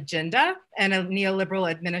neoliberal agenda and a neoliberal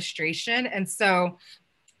administration. And so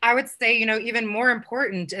I would say, even more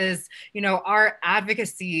important is, our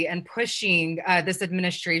advocacy and pushing this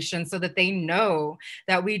administration so that they know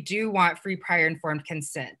that we do want free, prior, informed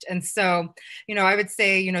consent. And so, I would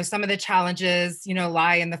say, some of the challenges,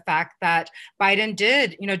 lie in the fact that Biden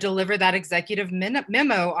did, deliver that executive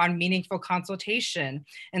memo on meaningful consultation.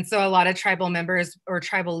 And so a lot of tribal members or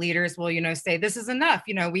tribal leaders will, say, this is enough.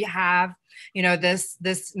 We have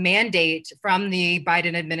this mandate from the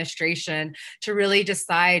Biden administration to really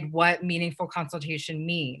decide what meaningful consultation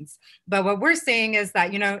means. But what we're saying is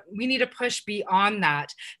that, we need to push beyond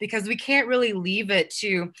that because we can't really leave it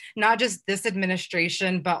to not just this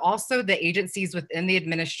administration, but also the agencies within the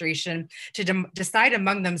administration to decide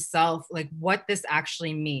among themselves, like what this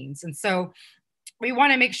actually means. And so we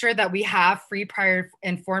want to make sure that we have free, prior,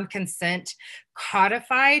 informed consent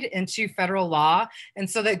codified into federal law. And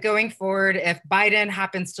so that going forward, if Biden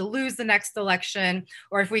happens to lose the next election,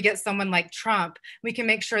 or if we get someone like Trump, we can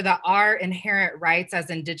make sure that our inherent rights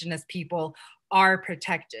as Indigenous people are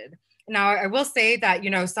protected. Now, I will say that,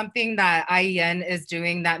 something that IEN is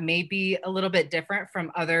doing that may be a little bit different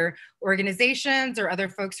from other organizations or other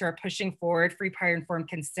folks who are pushing forward free, prior, informed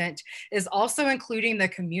consent is also including the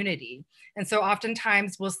community. And so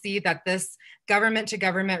oftentimes we'll see that this government to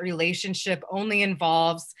government relationship only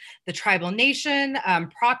involves the tribal nation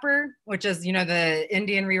proper, which is, the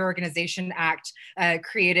Indian Reorganization Act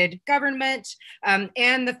created government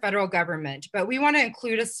and the federal government. But we want to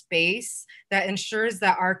include a space that ensures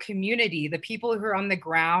that our community, the people who are on the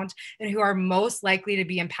ground and who are most likely to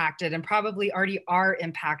be impacted and probably already are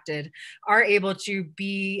impacted, are able to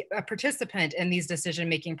be a participant in these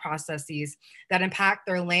decision-making processes that impact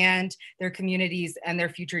their land, their communities, and their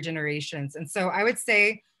future generations. And so I would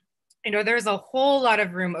say, there's a whole lot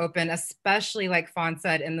of room open, especially like Fawn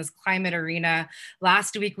said, in this climate arena.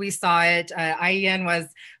 Last week we saw it, IEN was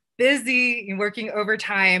busy and working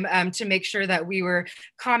overtime to make sure that we were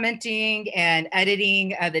commenting and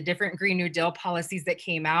editing the different Green New Deal policies that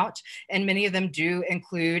came out. And many of them do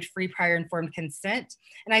include free, prior, informed consent.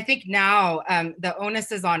 And I think now the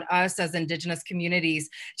onus is on us as Indigenous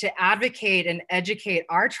communities to advocate and educate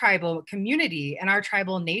our tribal community and our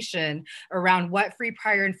tribal nation around what free,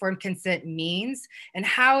 prior, informed consent means and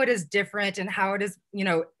how it is different and how it is, you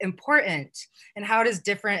know, important and how it is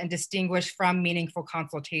different and distinguished from meaningful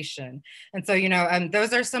consultation. And so, you know,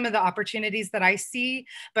 those are some of the opportunities that I see.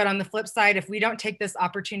 But on the flip side, if we don't take this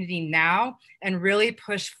opportunity now and really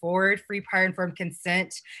push forward free, prior, informed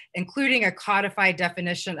consent, including a codified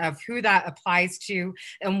definition of who that applies to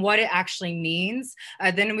and what it actually means,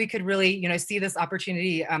 then we could really, you know, see this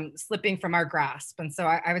opportunity slipping from our grasp. And so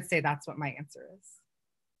I would say that's what my answer is.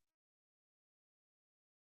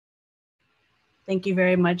 Thank you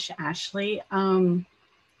very much, Ashley.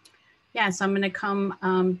 Yeah, so I'm going to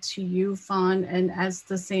come to you, Fawn, and ask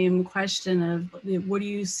the same question of what do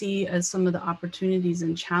you see as some of the opportunities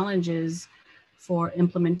and challenges for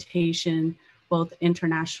implementation, both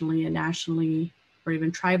internationally and nationally, or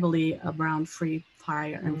even tribally, around free,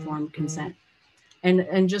 prior, informed consent?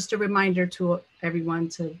 And just a reminder to everyone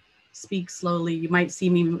to speak slowly. You might see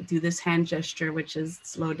me do this hand gesture, which is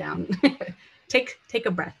slow down. Take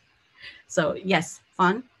a breath. So yes,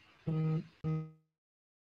 Fawn.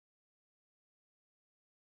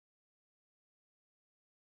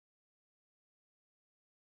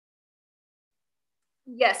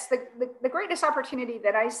 Yes, the greatest opportunity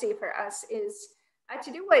that I see for us is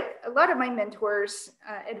to do what a lot of my mentors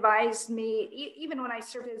advised me. Even when I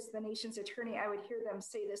served as the nation's attorney, I would hear them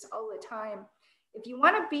say this all the time. If you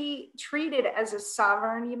want to be treated as a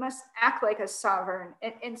sovereign, you must act like a sovereign.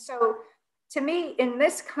 And so to me, in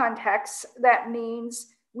this context, that means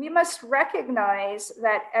we must recognize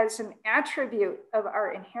that as an attribute of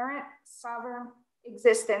our inherent sovereign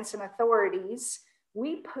existence and authorities,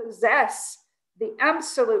 we possess the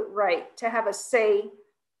absolute right to have a say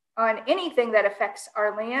on anything that affects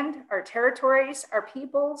our land, our territories, our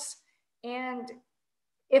peoples. And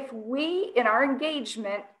if we, in our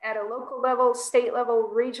engagement at a local level, state level,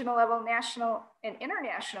 regional level, national and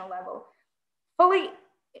international level, fully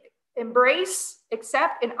embrace,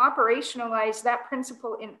 accept, and operationalize that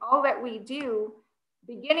principle in all that we do,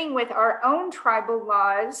 beginning with our own tribal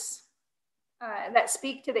laws that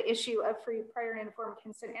speak to the issue of free, prior, and informed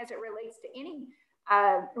consent as it relates to any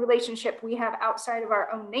relationship we have outside of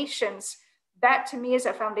our own nations, that to me is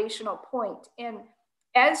a foundational point. And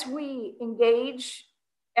as we engage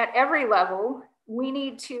at every level, we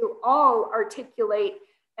need to all articulate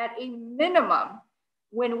at a minimum,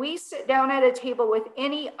 when we sit down at a table with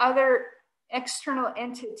any other external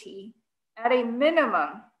entity, at a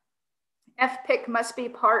minimum, FPIC must be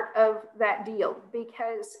part of that deal,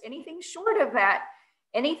 because anything short of that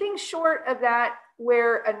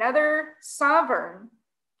where another sovereign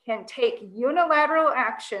can take unilateral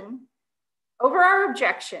action over our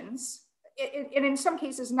objections, and in some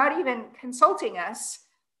cases not even consulting us,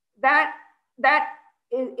 that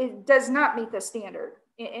it does not meet the standard.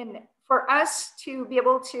 And for us to be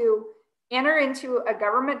able to enter into a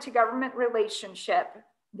government-to-government relationship,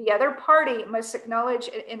 the other party must acknowledge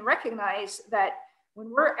and recognize that when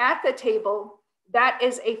we're at the table, that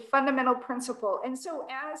is a fundamental principle. And so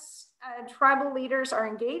as tribal leaders are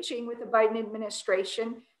engaging with the Biden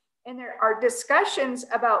administration, and there are discussions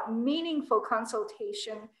about meaningful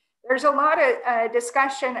consultation, there's a lot of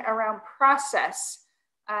discussion around process.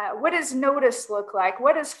 What does notice look like?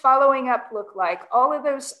 What does following up look like? All of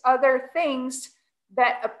those other things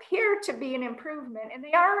that appear to be an improvement, and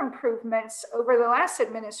they are improvements over the last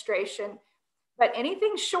administration, but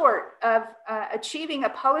anything short of achieving a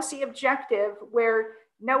policy objective where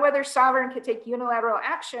no other sovereign could take unilateral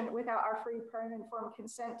action without our free, prior, and informed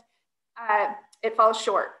consent, it falls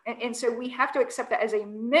short. And so we have to accept that as a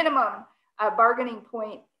minimum bargaining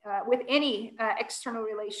point with any external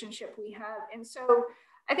relationship we have. And so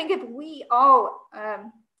I think if we all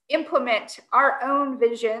implement our own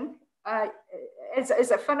vision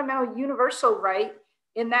as a fundamental universal right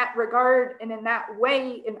in that regard and in that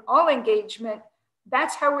way in all engagement,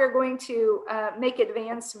 that's how we're going to make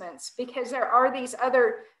advancements, because there are these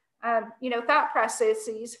other thought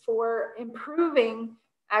processes for improving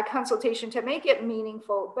consultation to make it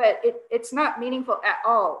meaningful, but it's not meaningful at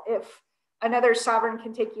all if another sovereign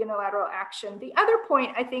can take unilateral action. The other point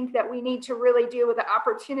I think that we need to really deal with the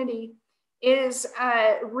opportunity is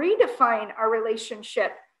redefine our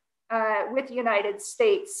relationship with the United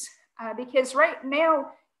States. Because right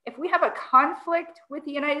now, if we have a conflict with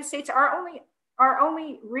the United States, our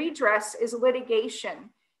only redress is litigation.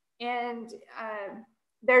 And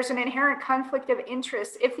there's an inherent conflict of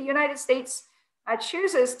interest. If the United States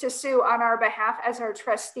chooses to sue on our behalf as our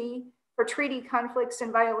trustee for treaty conflicts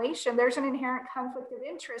and violation, there's an inherent conflict of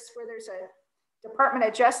interest where there's a Department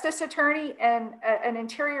of Justice attorney and an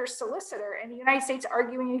Interior solicitor, and the United States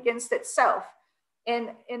arguing against itself. And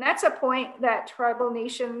that's a point that tribal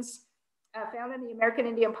nations found in the American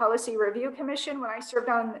Indian Policy Review Commission when I served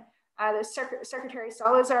on the Secretary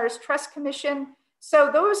Salazar's Trust Commission. So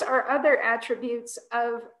those are other attributes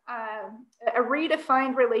of a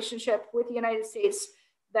redefined relationship with the United States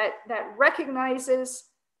that recognizes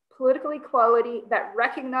political equality, that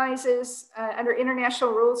recognizes under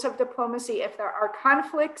international rules of diplomacy, if there are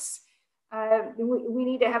conflicts, we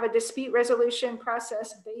need to have a dispute resolution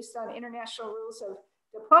process based on international rules of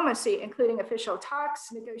diplomacy, including official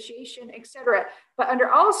talks, negotiation, etc. But under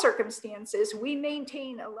all circumstances, we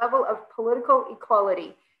maintain a level of political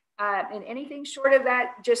equality. And anything short of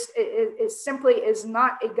that just simply is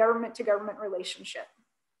not a government-to-government relationship.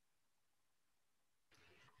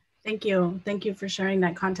 Thank you. Thank you for sharing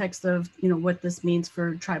that context of, what this means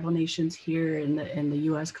for tribal nations here in the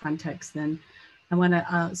U.S. context. And I want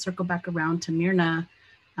to circle back around to Myrna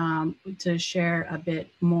to share a bit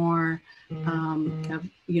more of,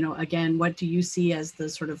 again, what do you see as the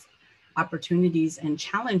sort of opportunities and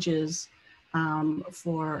challenges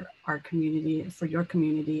for our community, for your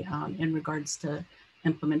community, in regards to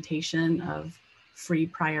implementation of free,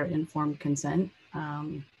 prior, informed consent.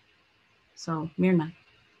 So Myrna.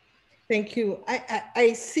 Thank you.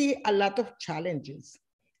 I see a lot of challenges,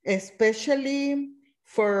 especially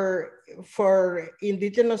for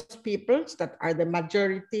indigenous peoples that are the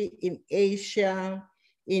majority in Asia,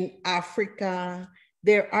 in Africa.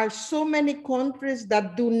 There are so many countries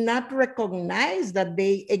that do not recognize that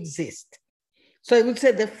they exist. So I would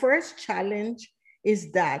say the first challenge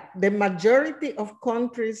is that the majority of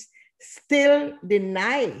countries still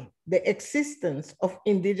deny the existence of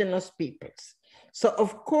indigenous peoples. So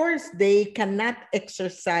of course, they cannot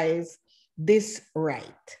exercise this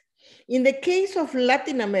right. In the case of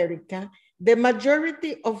Latin America, the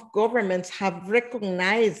majority of governments have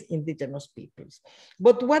recognized indigenous peoples.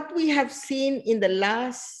 But what we have seen in the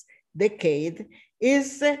last decade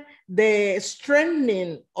is the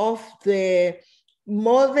strengthening of the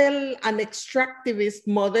model, an extractivist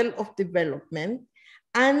model of development.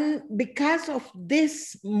 And because of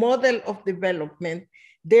this model of development,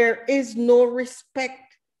 there is no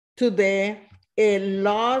respect to the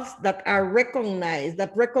laws that are recognized,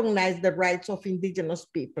 that recognize the rights of indigenous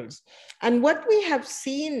peoples. And what we have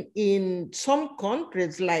seen in some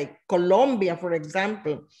countries like Colombia, for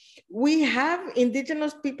example, we have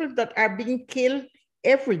indigenous people that are being killed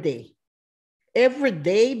every day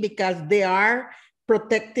because they are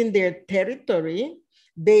protecting their territory.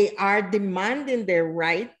 They are demanding their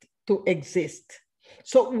right to exist.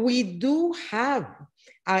 So we do have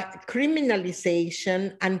a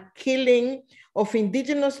criminalization and killing of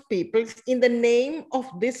indigenous peoples in the name of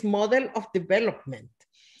this model of development.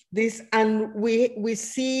 And we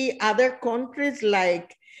see other countries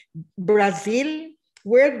like Brazil,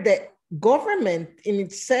 where the government in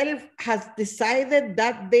itself has decided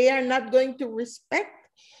that they are not going to respect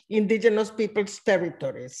indigenous people's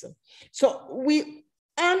territories. So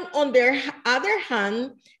and on the other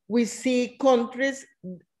hand, we see countries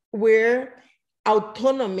where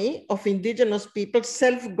autonomy of indigenous people,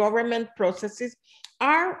 self-government processes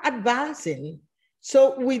are advancing.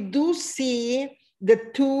 So we do see the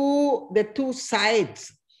two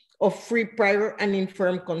sides of free, prior, and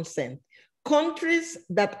informed consent. Countries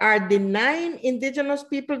that are denying indigenous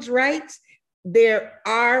people's rights, they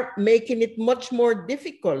are making it much more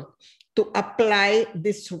difficult to apply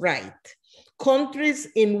this right. Countries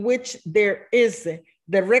in which there is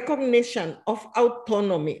the recognition of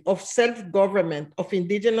autonomy, of self-government of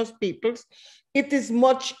indigenous peoples, it is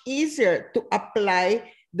much easier to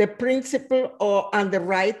apply the principle and the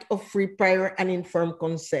right of free, prior, and informed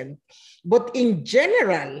consent. But in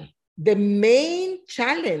general, the main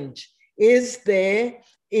challenge is this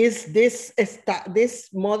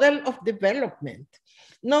model of development.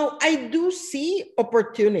 Now, I do see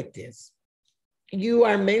opportunities. You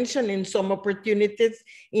are mentioning some opportunities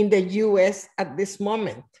in the US at this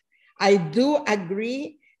moment. I do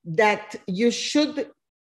agree that you should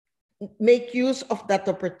make use of that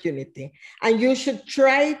opportunity, and you should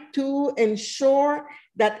try to ensure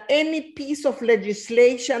that any piece of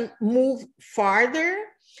legislation move farther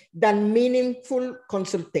than meaningful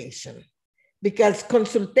consultation, because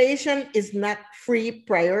consultation is not free,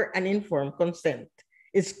 prior, and informed consent.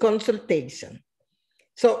 It's consultation.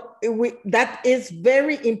 So that is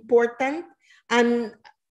very important. And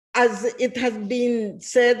as it has been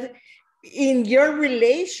said, in your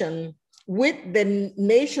relation with the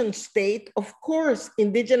nation state, of course,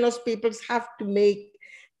 indigenous peoples have to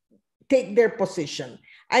take their position.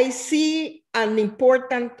 I see an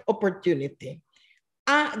important opportunity.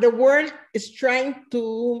 The world is trying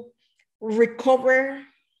to recover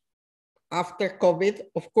after COVID.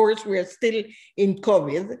 Of course, we are still in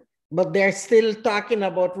COVID, but they're still talking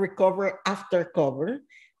about recover after COVID.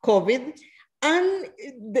 And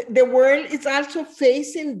the world is also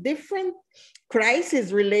facing different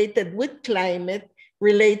crises related with climate,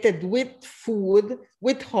 related with food,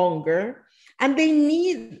 with hunger, and they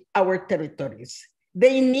need our territories.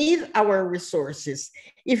 They need our resources.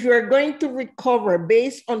 If you are going to recover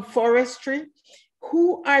based on forestry,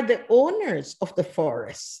 who are the owners of the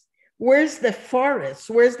forests? Where's the forest?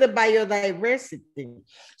 Where's the biodiversity?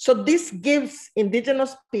 So this gives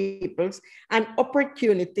indigenous peoples an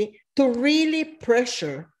opportunity to really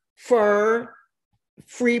pressure for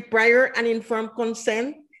free, prior, and informed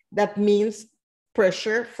consent. That means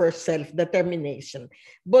pressure for self-determination.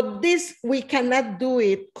 But this, we cannot do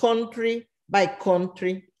it country by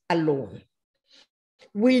country alone.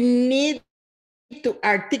 We need to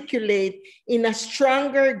articulate in a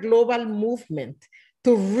stronger global movement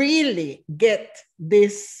to really get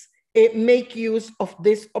this, make use of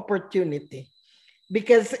this opportunity.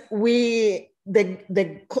 Because the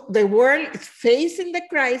world is facing the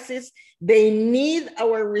crisis, they need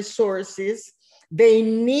our resources, they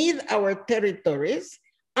need our territories,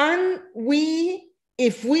 and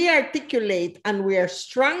if we articulate and we are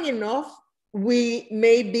strong enough, we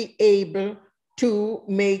may be able to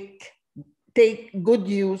take good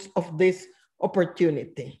use of this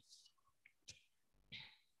opportunity.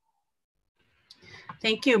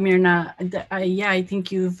 Thank you, Mirna. Yeah, I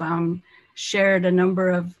think you've shared a number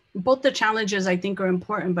of, both the challenges I think are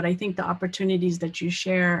important, but I think the opportunities that you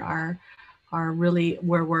share are really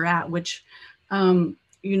where we're at, which, you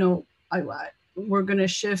know, we're going to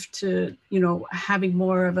shift to, you know, having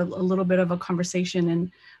more of a little bit of a conversation.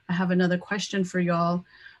 And I have another question for y'all.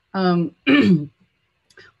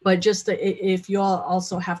 But just if y'all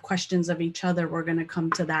also have questions of each other, we're going to come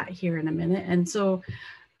to that here in a minute. And so,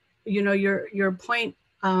 you know, your point,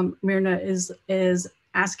 Mirna, is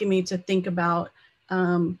asking me to think about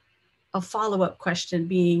a follow-up question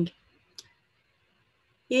being,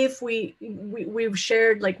 if we've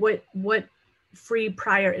shared like what free,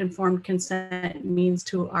 prior, informed consent means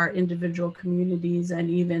to our individual communities and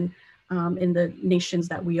even in the nations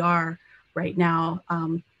that we are right now.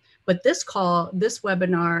 But this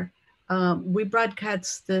webinar, we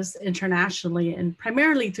broadcast this internationally and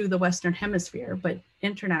primarily through the Western Hemisphere, but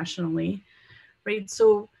internationally, right?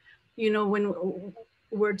 So, you know, when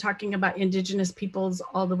we're talking about indigenous peoples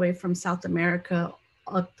all the way from South America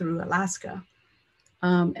up through Alaska,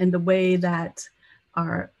 and the way that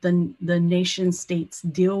the nation states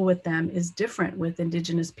deal with them is different with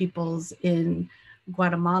indigenous peoples in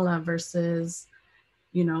Guatemala versus,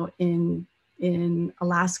 you know, in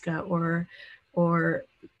Alaska, or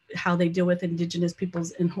how they deal with indigenous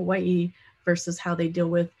peoples in Hawaii versus how they deal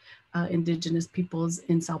with indigenous peoples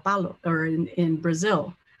in Sao Paulo or in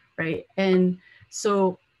Brazil, right? And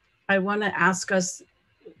so I want to ask us,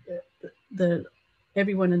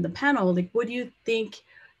 everyone in the panel, like, what do you think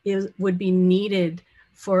would be needed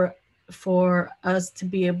for us to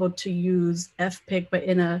be able to use FPIC, but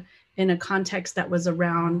in a context that was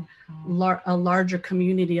around a larger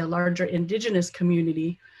community, a larger indigenous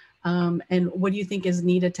community, and what do you think is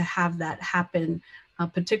needed to have that happen,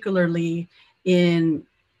 particularly in,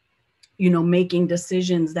 you know, making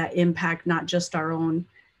decisions that impact not just our own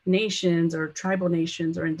nations or tribal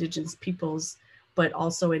nations or indigenous peoples, but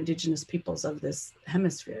also indigenous peoples of this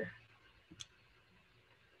hemisphere?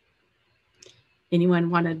 Anyone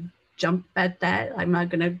want to jump at that? I'm not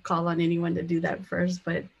going to call on anyone to do that first,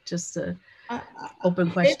 but just an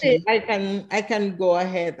open question. Maybe I can go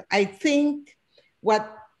ahead. I think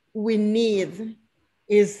what we need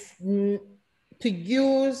is to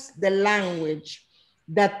use the language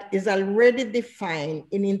that is already defined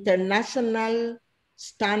in international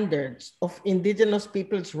standards of indigenous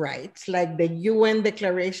peoples' rights, like the UN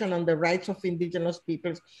Declaration on the Rights of Indigenous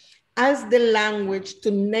Peoples, as the language to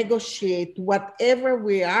negotiate whatever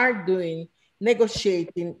we are doing,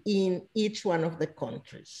 negotiating in each one of the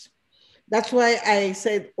countries. That's why I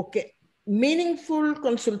said, okay, meaningful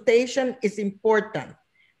consultation is important,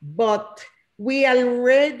 but we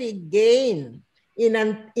already gain in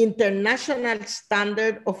an international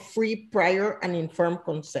standard of free, prior, and informed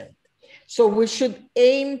consent. So we should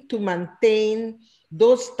aim to maintain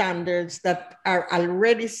those standards that are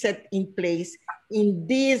already set in place in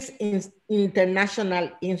these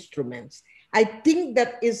international instruments. I think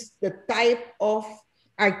that is the type of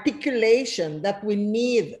articulation that we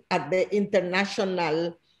need at the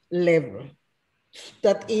international level.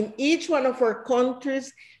 That in each one of our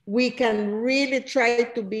countries, we can really try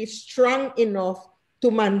to be strong enough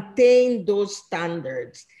to maintain those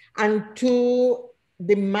standards and to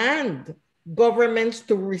demand governments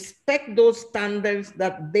to respect those standards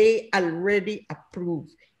that they already approve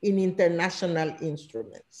in international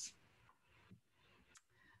instruments.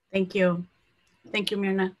 Thank you. Thank you,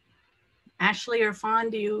 Myrna. Ashley or Fawn,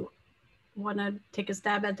 do you want to take a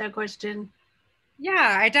stab at that question?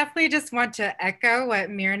 Yeah, I definitely just want to echo what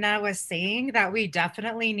Myrna was saying, that we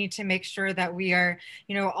definitely need to make sure that we are,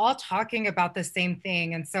 all talking about the same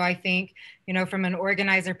thing. And so I think, from an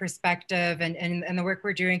organizer perspective and the work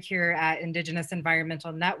we're doing here at Indigenous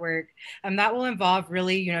Environmental Network, that will involve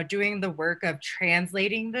really, doing the work of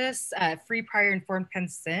translating this free, prior, informed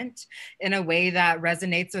consent in a way that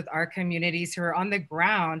resonates with our communities who are on the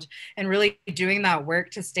ground, and really doing that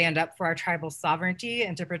work to stand up for our tribal sovereignty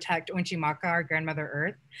and to protect Unchimaka, our grandmother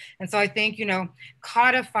Earth. And so I think,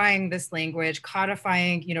 codifying this language,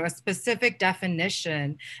 codifying, a specific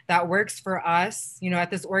definition that works for us,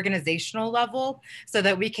 at this organizational level, so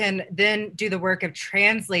that we can then do the work of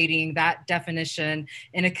translating that definition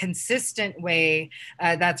in a consistent way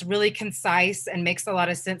that's really concise and makes a lot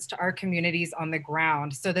of sense to our communities on the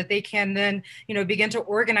ground, so that they can then, begin to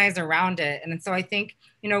organize around it. And so I think,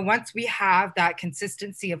 once we have that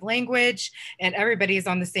consistency of language and everybody is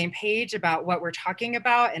on the same page about what we're talking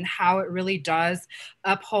about and how it really does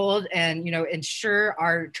uphold and, ensure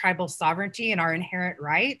our tribal sovereignty and our inherent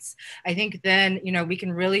rights, I think then, we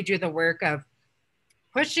can really do the work of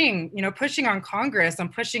pushing on Congress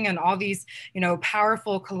and pushing in all these,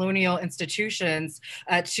 powerful colonial institutions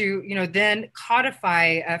to, then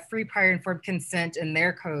codify free, prior, informed consent in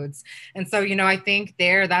their codes. And so, I think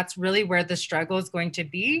that's really where the struggle is going to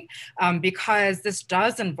be, because this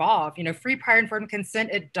does involve, free, prior, informed consent.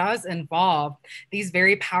 It does involve these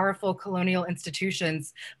very powerful colonial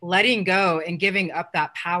institutions letting go and giving up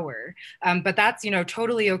that power. But that's,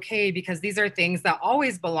 totally okay, because these are things that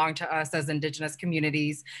always belong to us as Indigenous communities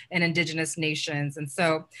and Indigenous nations. And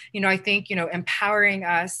so, I think, empowering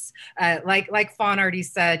us, like Fawn already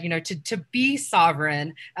said, to be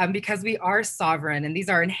sovereign, because we are sovereign, and these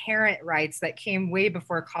are inherent rights that came way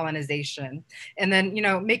before colonization. And then,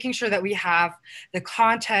 making sure that we have the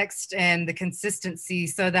context and the consistency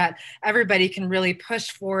so that everybody can really push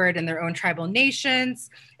forward in their own tribal nations,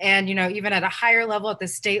 and, even at a higher level, at the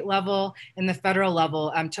state level, and the federal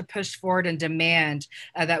level, to push forward and demand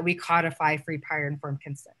that we codify free, prior, informed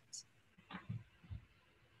consent.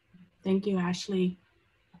 Thank you, Ashley.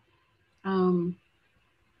 Fawn,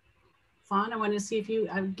 I want to see if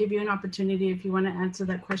I'll give you an opportunity if you want to answer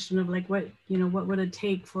that question of like what would it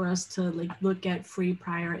take for us to like look at free,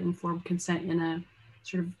 prior, informed consent in a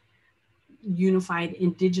sort of unified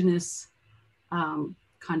Indigenous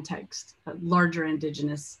context, a larger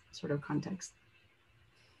Indigenous sort of context.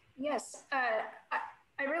 Yes,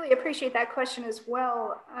 I really appreciate that question as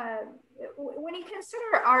well. When you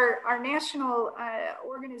consider our national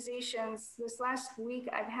organizations, this last week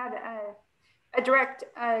I've had a direct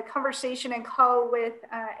conversation and call with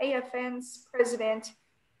AFN's president,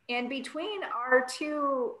 and between our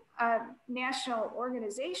two national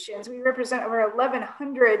organizations, we represent over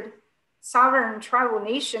 1,100 sovereign tribal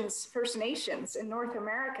nations, First Nations in North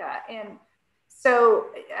America. And so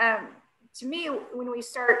to me, when we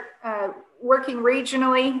start working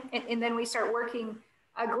regionally and then we start working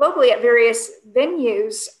globally at various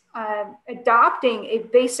venues, adopting a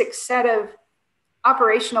basic set of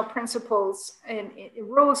operational principles and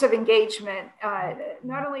rules of engagement,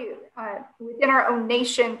 not only within our own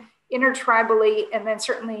nation, intertribally, and then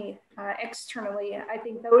certainly externally. I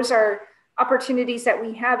think those are opportunities that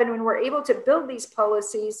we have. And when we're able to build these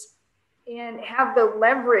policies and have the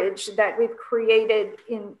leverage that we've created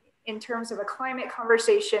in terms of a climate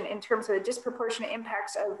conversation, in terms of the disproportionate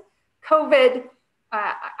impacts of COVID,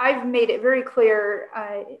 I've made it very clear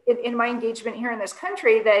in my engagement here in this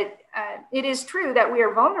country that it is true that we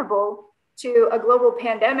are vulnerable to a global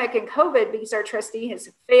pandemic and COVID because our trustee has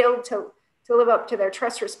failed to live up to their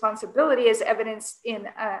trust responsibility, as evidenced in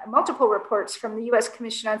multiple reports from the U.S.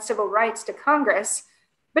 Commission on Civil Rights to Congress.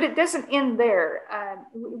 But it doesn't end there.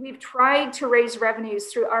 We've tried to raise revenues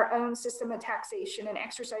through our own system of taxation and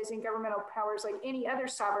exercising governmental powers like any other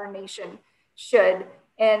sovereign nation should.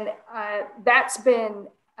 And that's been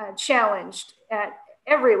challenged at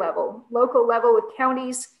every level, local level with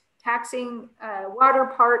counties taxing water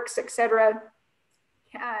parks, et cetera,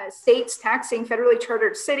 states taxing federally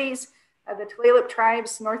chartered cities, the Tulalip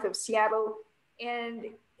tribes north of Seattle. And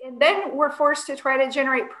And then we're forced to try to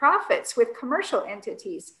generate profits with commercial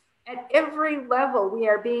entities. At every level, we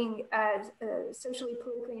are being socially,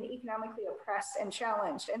 politically, and economically oppressed and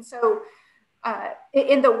challenged. And so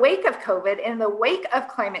in the wake of COVID, in the wake of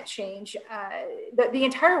climate change, the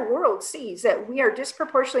entire world sees that we are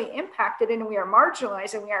disproportionately impacted and we are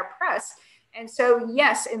marginalized and we are oppressed. And so,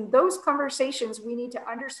 yes, in those conversations, we need to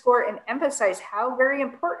underscore and emphasize how very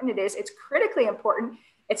important it is. It's critically important.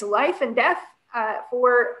 It's life and death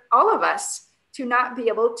for all of us to not be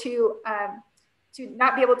able to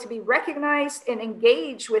be recognized and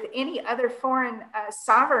engage with any other foreign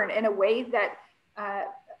sovereign in a way that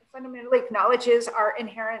fundamentally acknowledges our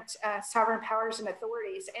inherent sovereign powers and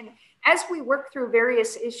authorities. And as we work through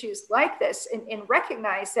various issues like this and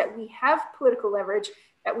recognize that we have political leverage,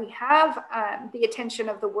 that we have the attention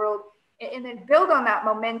of the world, and then build on that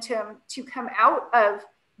momentum to come out of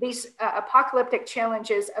these apocalyptic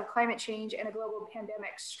challenges of climate change and a global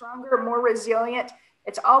pandemic stronger, more resilient.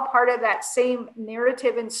 It's all part of that same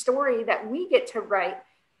narrative and story that we get to write.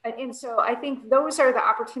 And so I think those are the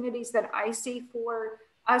opportunities that I see for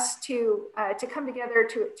us to come together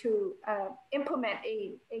to implement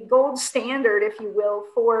a gold standard, if you will,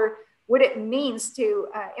 for what it means to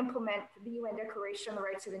implement the UN Declaration on the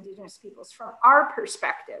Rights of Indigenous Peoples from our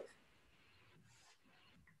perspective.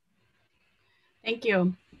 Thank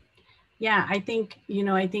you. Yeah, I think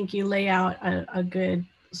you lay out a good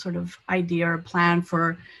sort of idea or plan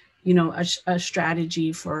for, a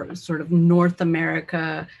strategy for sort of North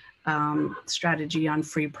America strategy on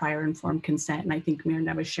free, prior, informed consent. And I think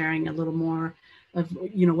Mirna was sharing a little more of,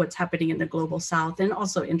 what's happening in the global South and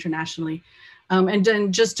also internationally. And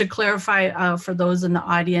then just to clarify for those in the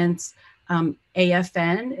audience,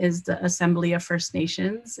 AFN is the Assembly of First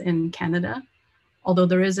Nations in Canada, although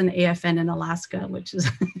there is an AFN in Alaska, which is,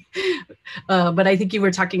 but I think you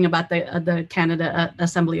were talking about the Canada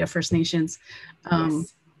Assembly of First Nations.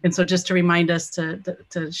 Yes. And so just to remind us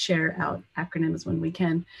to share out acronyms when we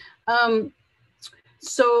can.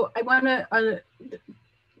 So I want to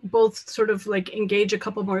both sort of like engage a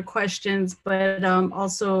couple more questions, but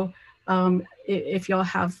also if y'all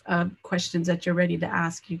have questions that you're ready to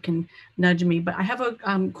ask, you can nudge me. But I have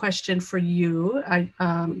a question for you,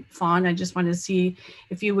 Fawn. I just wanted to see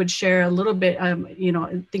if you would share a little bit,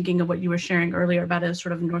 thinking of what you were sharing earlier about a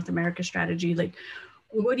sort of North America strategy. Like,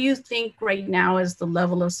 what do you think right now is the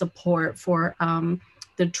level of support for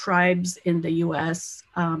the tribes in the US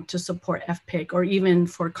to support FPIC, or even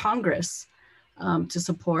for Congress to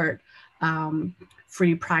support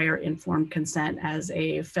free, prior, informed consent as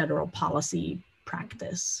a federal policy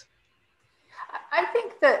practice? I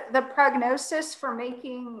think that the prognosis for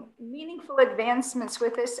making meaningful advancements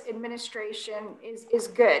with this administration is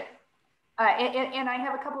good. And I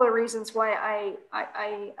have a couple of reasons why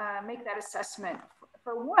I make that assessment.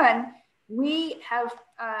 For one, we have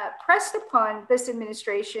pressed upon this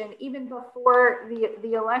administration even before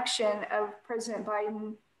the election of President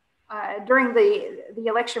Biden, during the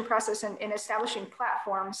election process and in establishing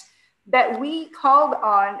platforms, that we called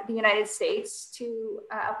on the United States to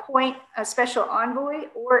appoint a special envoy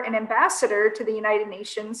or an ambassador to the United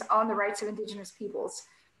Nations on the rights of Indigenous peoples.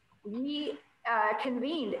 We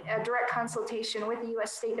convened a direct consultation with the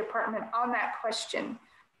US State Department on that question.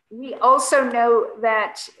 We also know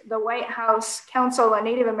that the White House Council on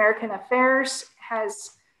Native American Affairs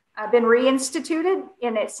has been reinstituted,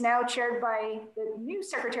 and it's now chaired by the new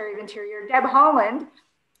Secretary of Interior, Deb Haaland,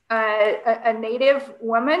 a Native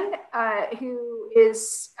woman who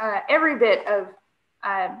is every bit of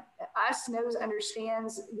us, knows,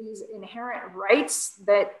 understands these inherent rights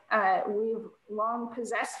that we've long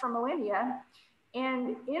possessed for millennia.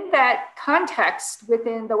 And in that context,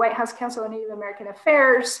 within the White House Council on Native American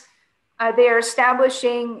Affairs, they are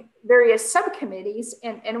establishing various subcommittees.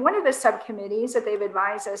 And one of the subcommittees that they've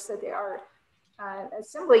advised us that they are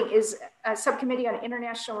assembling is a subcommittee on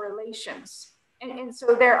international relations. And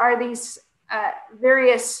so there are these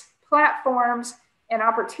various platforms and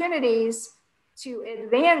opportunities to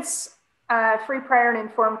advance free, prior, and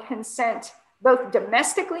informed consent, both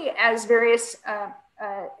domestically as various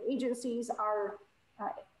agencies are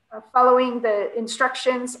following the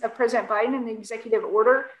instructions of President Biden in the executive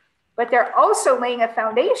order, but they're also laying a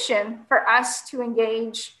foundation for us to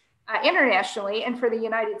engage internationally and for the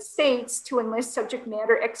United States to enlist subject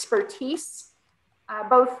matter expertise,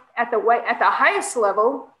 both at the highest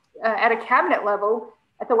level, at a cabinet level,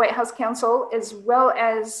 at the White House Council, as well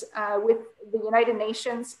as with the United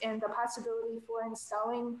Nations, and the possibility for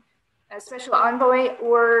installing a special envoy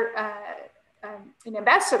or an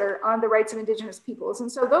ambassador on the rights of Indigenous peoples.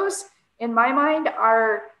 And so those, in my mind,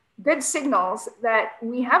 are good signals that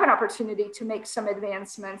we have an opportunity to make some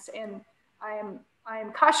advancements. And I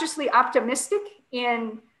am cautiously optimistic,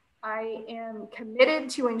 and I am committed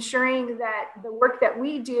to ensuring that the work that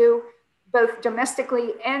we do, both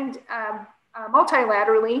domestically and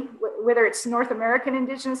multilaterally, whether it's North American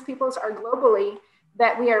Indigenous peoples or globally,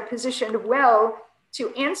 that we are positioned well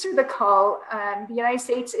to answer the call. The United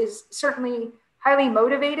States is certainly highly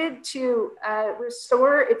motivated to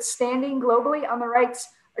restore its standing globally on the rights,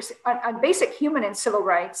 on basic human and civil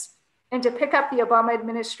rights, and to pick up the Obama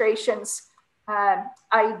administration's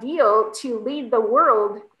ideal to lead the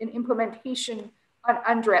world in implementation on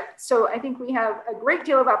UNDRIP. So I think we have a great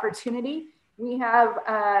deal of opportunity. We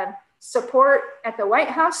have support at the White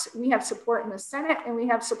House, we have support in the Senate, and we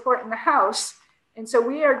have support in the House. And so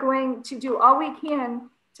we are going to do all we can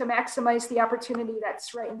to maximize the opportunity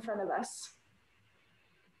that's right in front of us.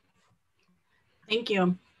 Thank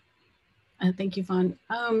you. Thank you, Fawn.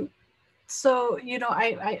 So, you know,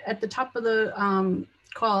 I at the top of the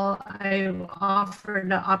call, I offered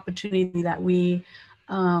the opportunity that we,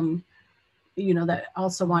 you know, that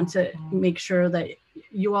also want to make sure that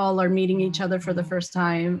you all are meeting each other for the first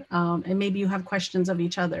time, and maybe you have questions of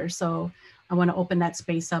each other. So I want to open that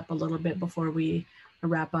space up a little bit before we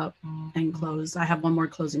wrap up and close. I have one more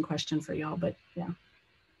closing question for y'all, but yeah.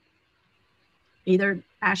 Either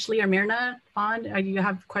Ashley or Myrna, Fawn, you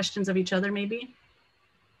have questions of each other maybe?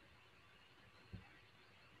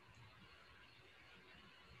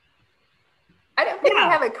 I don't think I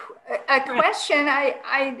have a question.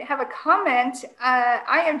 I have a comment.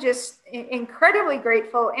 I am just incredibly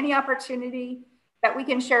grateful. Any opportunity that we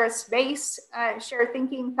can share a space, share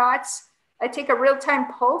thinking thoughts, take a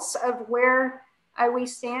real-time pulse of where we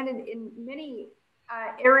stand in many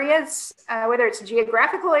areas, whether it's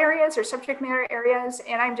geographical areas or subject matter areas.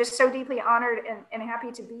 And I'm just so deeply honored and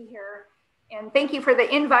happy to be here. And thank you for the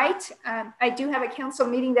invite. I do have a council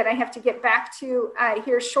meeting that I have to get back to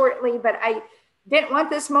here shortly, but I didn't want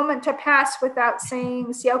this moment to pass without saying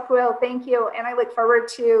Siaupuel, thank you. And I look forward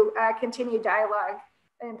to continued dialogue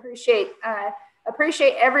and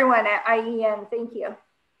appreciate everyone at IEN. Thank you.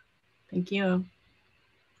 Thank you.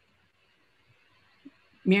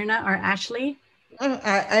 Myrna or Ashley?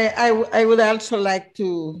 I would also like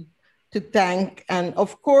to thank, and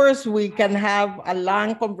of course we can have a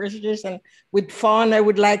long conversation with Fawn. I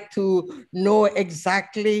would like to know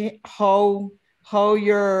exactly how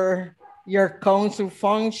your council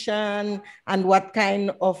function and what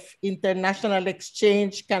kind of international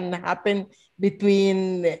exchange can happen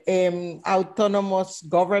between autonomous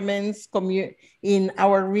governments in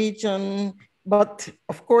our region. But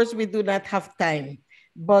of course, we do not have time.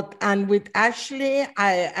 And with Ashley,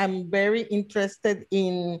 I am very interested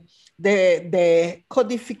in the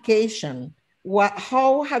codification.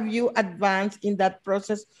 How have you advanced in that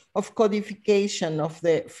process of codification of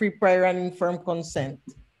the free, prior, and informed consent?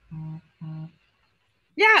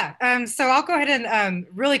 Yeah, so I'll go ahead and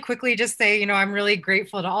really quickly just say, you know, I'm really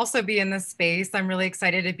grateful to also be in this space. I'm really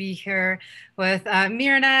excited to be here with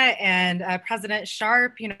Myrna and President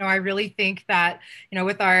Sharp. You know, I really think that, you know,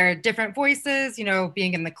 with our different voices, you know,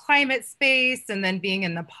 being in the climate space and then being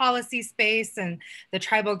in the policy space and the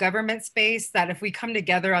tribal government space, that if we come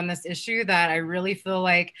together on this issue, that I really feel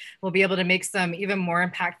like we'll be able to make some even more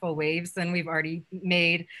impactful waves than we've already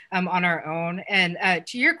made on our own. And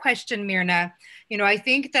to your question, Myrna, you know, I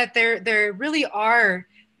think that there really are,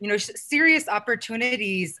 you know, serious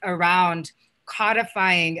opportunities around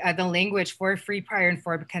codifying the language for free, prior,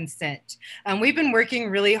 informed consent. We've been working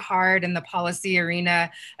really hard in the policy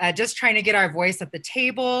arena, just trying to get our voice at the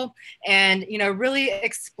table and, you know, really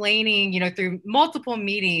explaining, you know, through multiple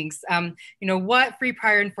meetings, you know, what free,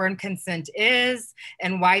 prior, informed consent is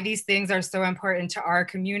and why these things are so important to our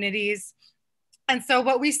communities. And so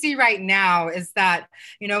what we see right now is that,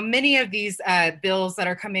 you know, many of these bills that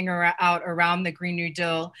are coming out around the Green New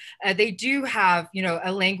Deal, they do have, you know,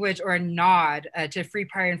 a language or a nod to free,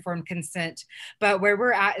 prior, informed consent. But where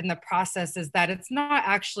we're at in the process is that it's not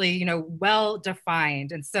actually, you know, well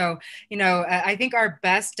defined. And so, you know, I think our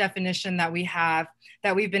best definition that we have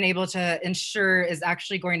that we've been able to ensure is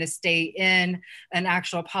actually going to stay in an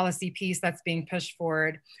actual policy piece that's being pushed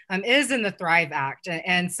forward is in the Thrive Act.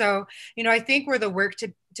 And so, you know, I think where the work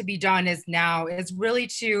to be done is now is really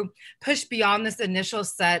to push beyond this initial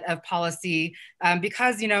set of policy,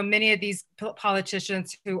 because many of these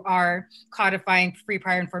politicians who are codifying free,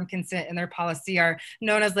 prior, informed consent in their policy are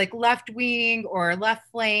known as like left-wing or left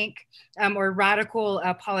flank, or radical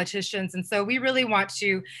politicians. And so we really want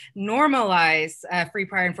to normalize free,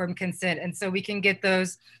 prior, informed consent, and so we can get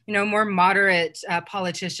those more moderate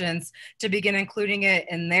politicians to begin including it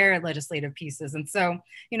in their legislative pieces. And so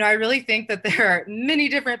I really think that there are many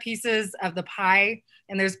different pieces of the pie,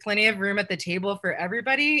 and there's plenty of room at the table for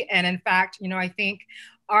everybody. And in fact, I think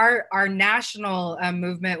our national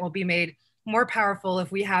movement will be made more powerful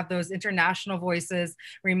if we have those international voices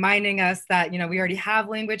reminding us that, we already have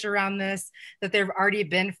language around this, that there have already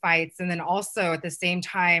been fights. And then also at the same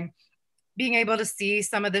time, being able to see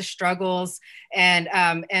some of the struggles and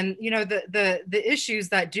the issues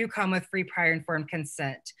that do come with free, prior, informed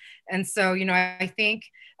consent. And so, I think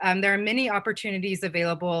there are many opportunities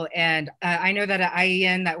available. And I know that at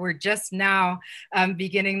IEN that we're just now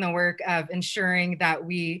beginning the work of ensuring that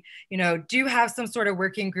we, do have some sort of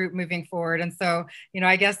working group moving forward. And so,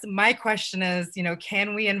 I guess my question is,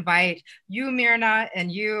 can we invite you, Myrna, and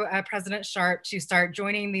you, President Sharp, to start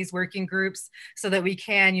joining these working groups so that we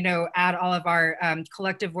can, add all of our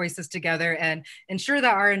collective voices together and ensure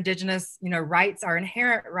that our Indigenous, rights, our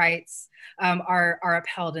inherent rights, are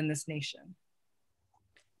upheld in this nation.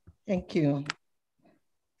 Thank you.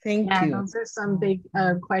 Thank you. Those are some big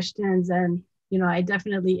questions. And, I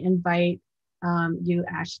definitely invite you,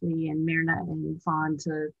 Ashley, and Myrna and Fawn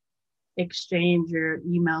to exchange your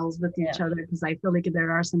emails with each other, because I feel like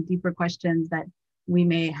there are some deeper questions that we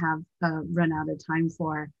may have run out of time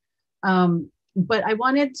for. But I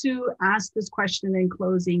wanted to ask this question in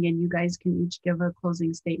closing, and you guys can each give a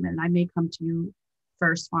closing statement. I may come to you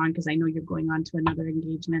first, Fawn, because I know you're going on to another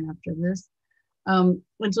engagement after this. And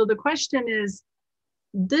so the question is,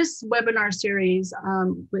 this webinar series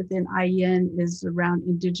within IEN is around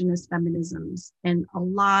Indigenous feminisms and a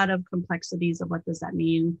lot of complexities of what does that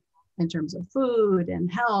mean in terms of food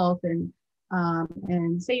and health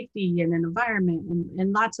and safety and an environment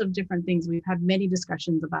and lots of different things. We've had many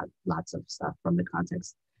discussions about lots of stuff from the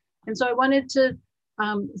context. And so I wanted to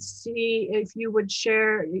see if you would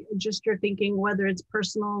share just your thinking, whether it's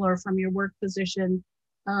personal or from your work position.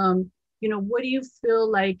 What do you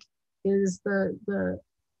feel like is the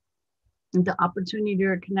opportunity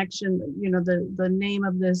or connection? The name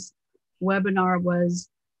of this webinar was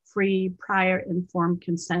Free, Prior, Informed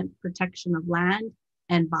Consent, Protection of Land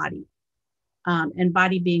and Body. And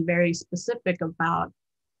body being very specific about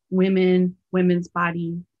women's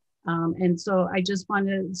body. And so I just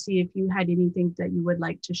wanted to see if you had anything that you would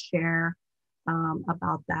like to share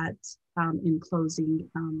about that in closing.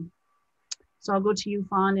 So I'll go to you,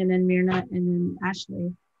 Fawn, and then Myrna, and then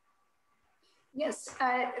Ashley. Yes,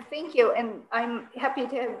 thank you. And I'm happy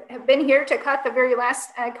to have been here to cut the very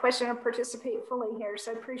last question and participate fully here.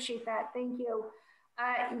 So I appreciate that. Thank you.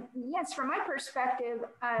 Yes, from my perspective,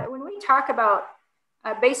 when we talk about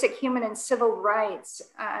basic human and civil rights,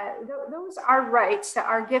 those are rights that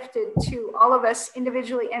are gifted to all of us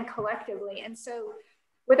individually and collectively. And so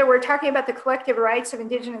whether we're talking about the collective rights of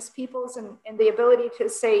Indigenous peoples and the ability to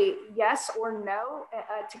say yes or no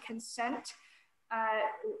to consent,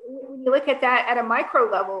 when you look at that at a micro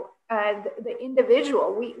level, the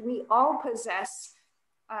individual, we all possess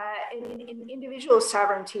an individual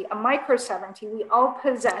sovereignty, a micro sovereignty. We all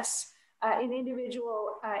possess an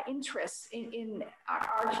individual interest in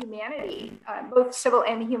our humanity, both civil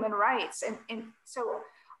and human rights. And so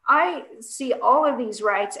I see all of these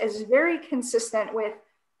rights as very consistent with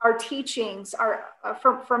our teachings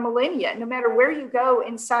for millennia, no matter where you go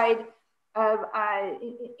inside of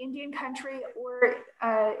Indian country or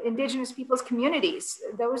Indigenous peoples communities.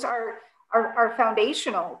 Those are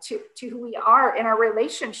foundational to who we are in our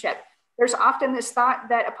relationship. There's often this thought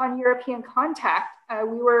that upon European contact,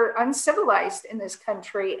 we were uncivilized in this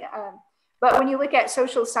country. But when you look at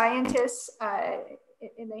social scientists,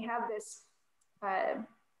 and they have this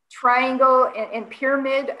triangle and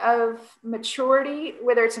pyramid of maturity,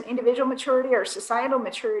 whether it's an individual maturity or societal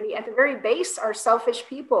maturity, at the very base are selfish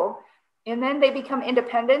people, and then they become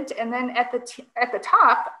independent, and then at the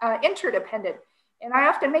top, interdependent. And I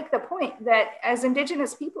often make the point that as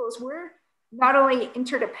Indigenous peoples, we're not only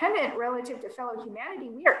interdependent relative to fellow humanity,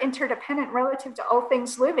 we are interdependent relative to all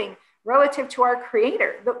things living, relative to our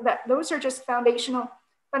creator. Those are just foundational,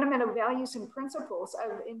 fundamental values and principles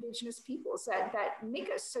of Indigenous peoples that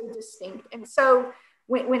make us so distinct. And so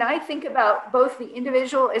when I think about both the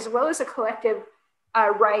individual as well as the collective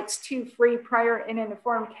rights to free, prior, and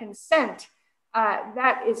informed consent,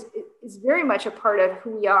 that is very much a part of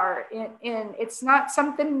who we are. And it's not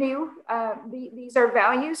something new. These are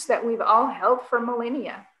values that we've all held for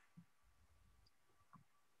millennia.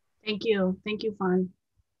 Thank you, Fawn.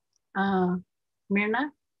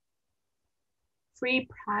 Myrna? Free,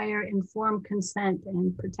 prior, informed consent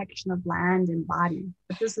and protection of land and body.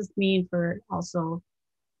 What does this mean for also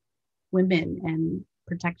women and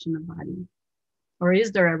protection of body? Or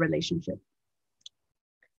is there a relationship?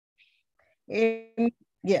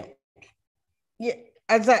 Yeah.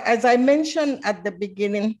 As I mentioned at the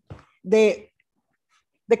beginning, the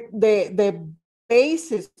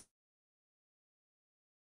basis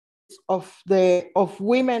of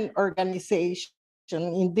women organization,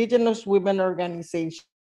 Indigenous women organization,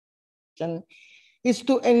 is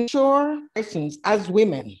to ensure persons as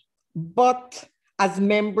women, but as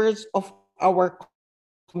members of our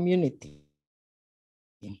community.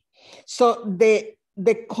 So the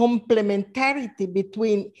complementarity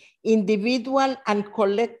between individual and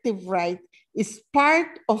collective right is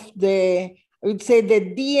part of I would say, the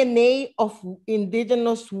DNA of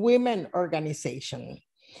Indigenous women organization.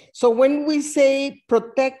 So when we say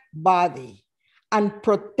protect body and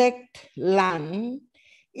protect land,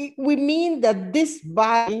 we mean that this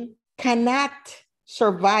body cannot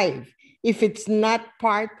survive if it's not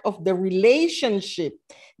part of the relationship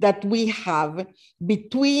that we have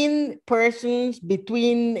between persons,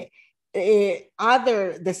 between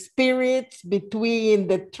the spirits, between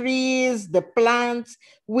the trees, the plants.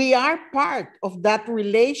 We are part of that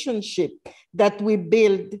relationship that we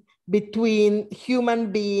build between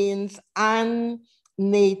human beings and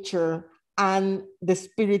nature and the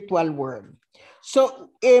spiritual world. So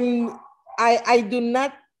I do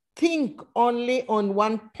not think only on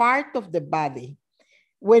one part of the body.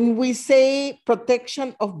 When we say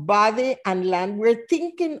protection of body and land, we're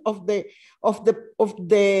thinking of the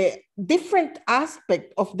different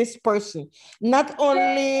aspect of this person, not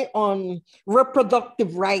only on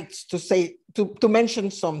reproductive rights, to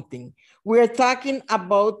mention something. We're talking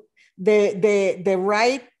about the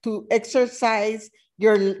right to exercise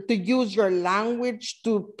to use your language,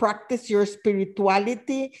 to practice your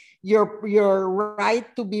spirituality, your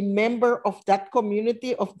right to be member of that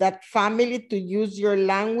community, of that family, to use your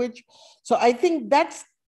language. So I think that's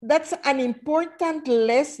an important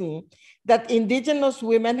lesson that Indigenous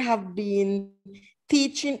women have been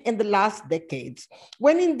teaching in the last decades.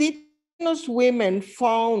 When Indigenous women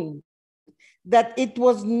found that it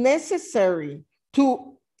was necessary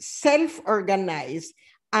to self-organize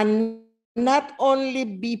and not only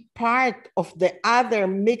be part of the other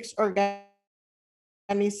mixed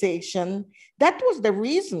organization, that was the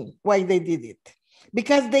reason why they did it.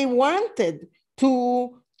 Because they wanted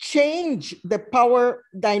to change the power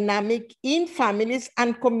dynamic in families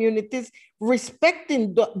and communities,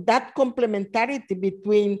 respecting that complementarity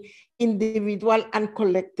between individual and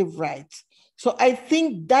collective rights. So I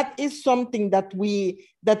think that is something that we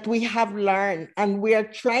have learned, and we are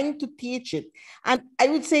trying to teach it. And I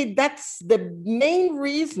would say that's the main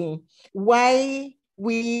reason why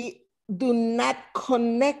we do not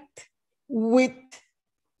connect with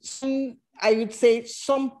some, I would say,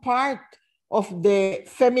 some part of the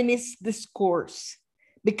feminist discourse,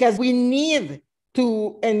 because we need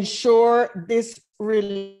to ensure this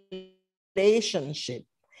relationship.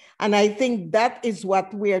 And I think that is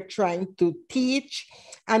what we are trying to teach.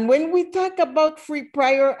 And when we talk about free,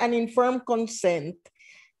 prior, and informed consent,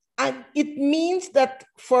 and it means that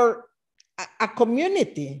for a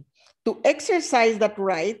community to exercise that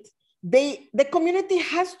right, the community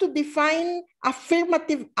has to define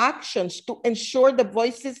affirmative actions to ensure the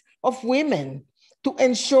voices of women, to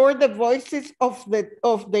ensure the voices of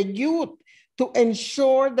the youth, to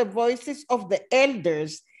ensure the voices of the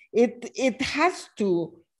elders. It has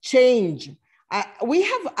to change. We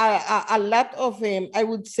have a lot of, I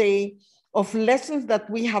would say, of lessons that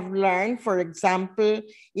we have learned, for example,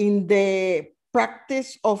 in the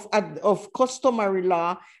practice of customary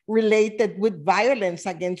law related with violence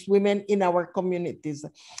against women in our communities.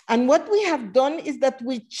 And what we have done is that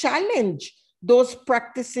we challenge those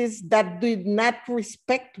practices that did not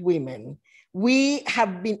respect women. We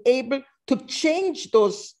have been able to change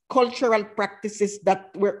those cultural practices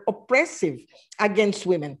that were oppressive against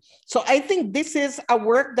women. So I think this is a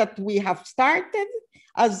work that we have started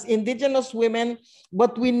as Indigenous women,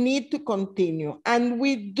 but we need to continue. And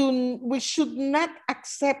we should not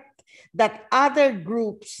accept that other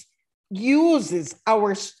groups uses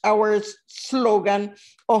our slogan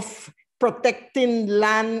of protecting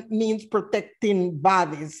land means protecting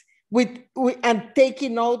bodies, and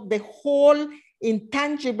taking out the whole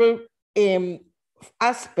intangible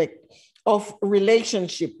aspect of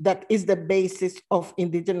relationship that is the basis of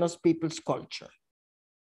Indigenous peoples' culture.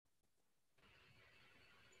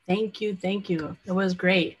 Thank you, thank you. It was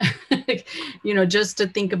great. You know, just to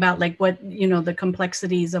think about like what, you know, the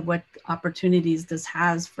complexities of what opportunities this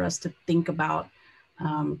has for us to think about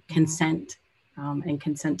consent and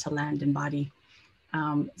consent to land and body.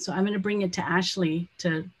 So I'm going to bring it to Ashley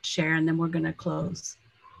to share, and then we're going to close.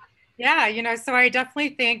 Yeah, you know, so I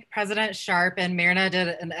definitely think President Sharp and Myrna did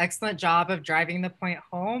an excellent job of driving the point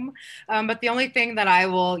home. But the only thing that I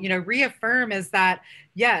will, you know, reaffirm is that,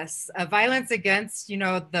 yes, violence against, you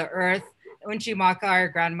know, the earth, Unchimaka, our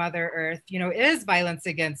grandmother earth, you know, is violence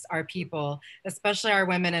against our people, especially our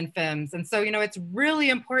women and femmes. And so, you know, it's really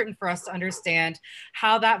important for us to understand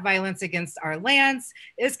how that violence against our lands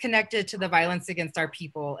is connected to the violence against our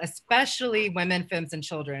people, especially women, femmes, and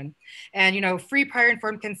children. And, you know, free, prior,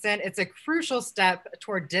 informed consent, it's a crucial step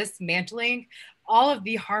toward dismantling all of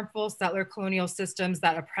the harmful settler colonial systems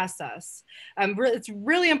that oppress us. It's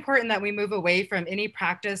really important that we move away from any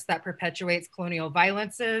practice that perpetuates colonial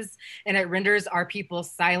violences and it renders our people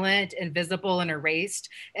silent, invisible, and erased.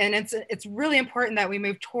 And it's really important that we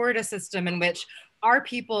move toward a system in which our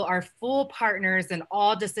people are full partners in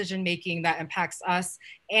all decision-making that impacts us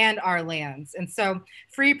and our lands. And so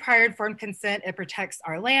free, prior, informed consent, it protects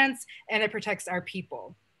our lands and it protects our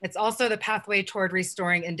people. It's also the pathway toward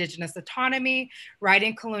restoring Indigenous autonomy,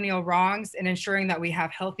 righting colonial wrongs, and ensuring that we have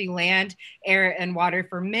healthy land, air, and water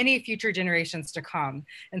for many future generations to come.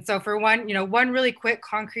 And so for one, you know, one really quick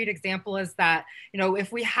concrete example is that, you know,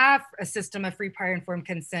 if we have a system of free, prior, informed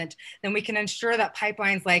consent, then we can ensure that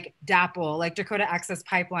pipelines like DAPL, like Dakota Access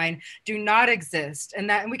Pipeline, do not exist.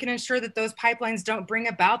 And we can ensure that those pipelines don't bring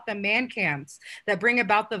about the man camps that bring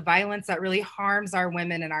about the violence that really harms our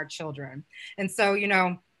women and our children. And so, you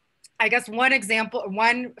know, I guess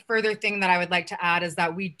one further thing that I would like to add is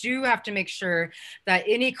that we do have to make sure that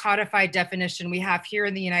any codified definition we have here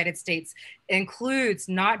in the United States includes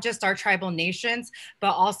not just our tribal nations,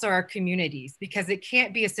 but also our communities, because it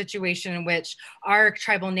can't be a situation in which our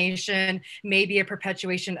tribal nation may be a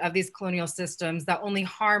perpetuation of these colonial systems that only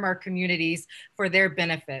harm our communities for their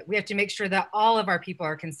benefit. We have to make sure that all of our people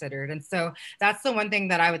are considered. And so that's the one thing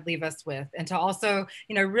that I would leave us with. And to also,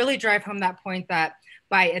 you know, really drive home that point that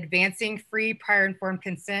by advancing free, prior, informed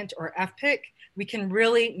consent, or FPIC, we can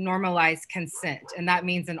really normalize consent, and that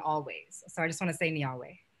means in all ways. So I just want to say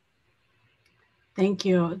Niawe. Thank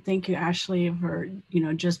you, Ashley, for, you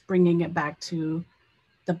know, just bringing it back to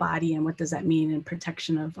the body and what does that mean in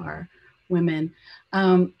protection of our women.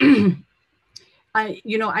 I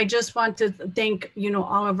just want to thank, you know,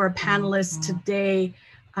 all of our panelists today.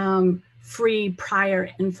 Free, prior,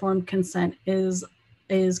 informed consent is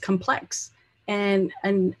complex. And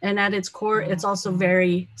at its core, it's also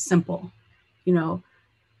very simple, you know,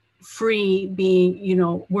 free being, you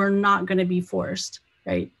know, we're not going to be forced,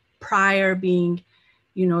 right? Prior being,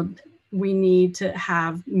 you know, we need to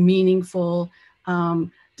have meaningful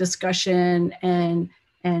discussion and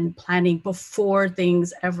planning before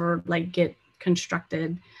things ever like get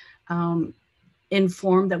constructed,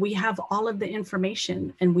 informed, that we have all of the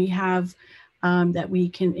information and we have that we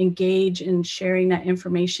can engage in sharing that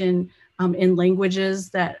information in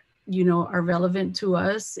languages that, you know, are relevant to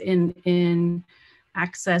us, in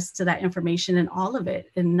access to that information and all of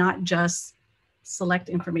it, and not just select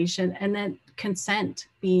information. And then consent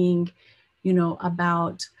being, you know,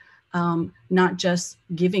 about not just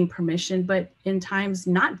giving permission, but in times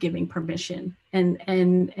not giving permission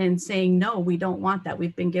and saying, no, we don't want that.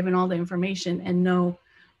 We've been given all the information, and no,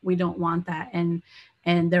 we don't want that. And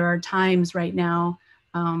there are times right now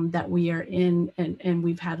that we are in, and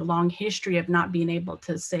we've had a long history of not being able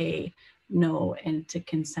to say no and to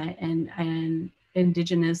consent, and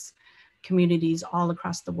Indigenous communities all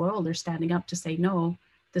across the world are standing up to say, no,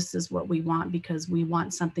 this is what we want, because we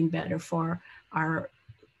want something better for our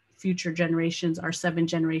future generations, our 7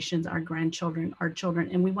 generations, our grandchildren, our children,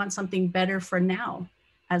 and we want something better for now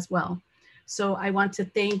as well. So I want to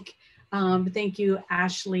thank you,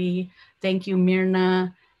 Ashley, thank you,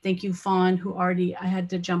 Myrna, thank you, Fawn, who I had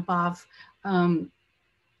to jump off. And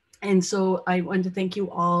so I want to thank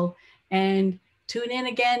you all, and tune in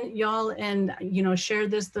again, y'all, and, you know, share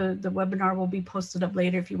this. The webinar will be posted up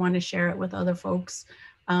later if you want to share it with other folks.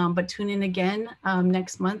 But tune in again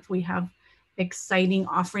next month. We have exciting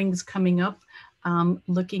offerings coming up,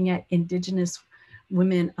 looking at Indigenous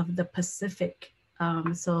women of the Pacific.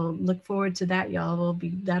 So look forward to that, y'all.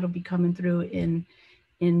 That'll be coming through in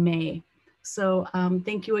May. So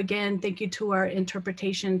thank you again. Thank you to our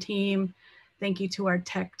interpretation team. thank you to our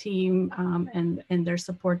tech team and their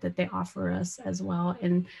support that they offer us as well.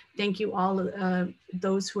 And thank you all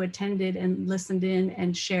those who attended and listened in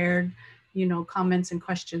and shared, you know, comments and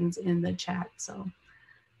questions in the chat. So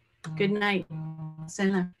good night.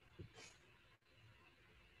 Sena.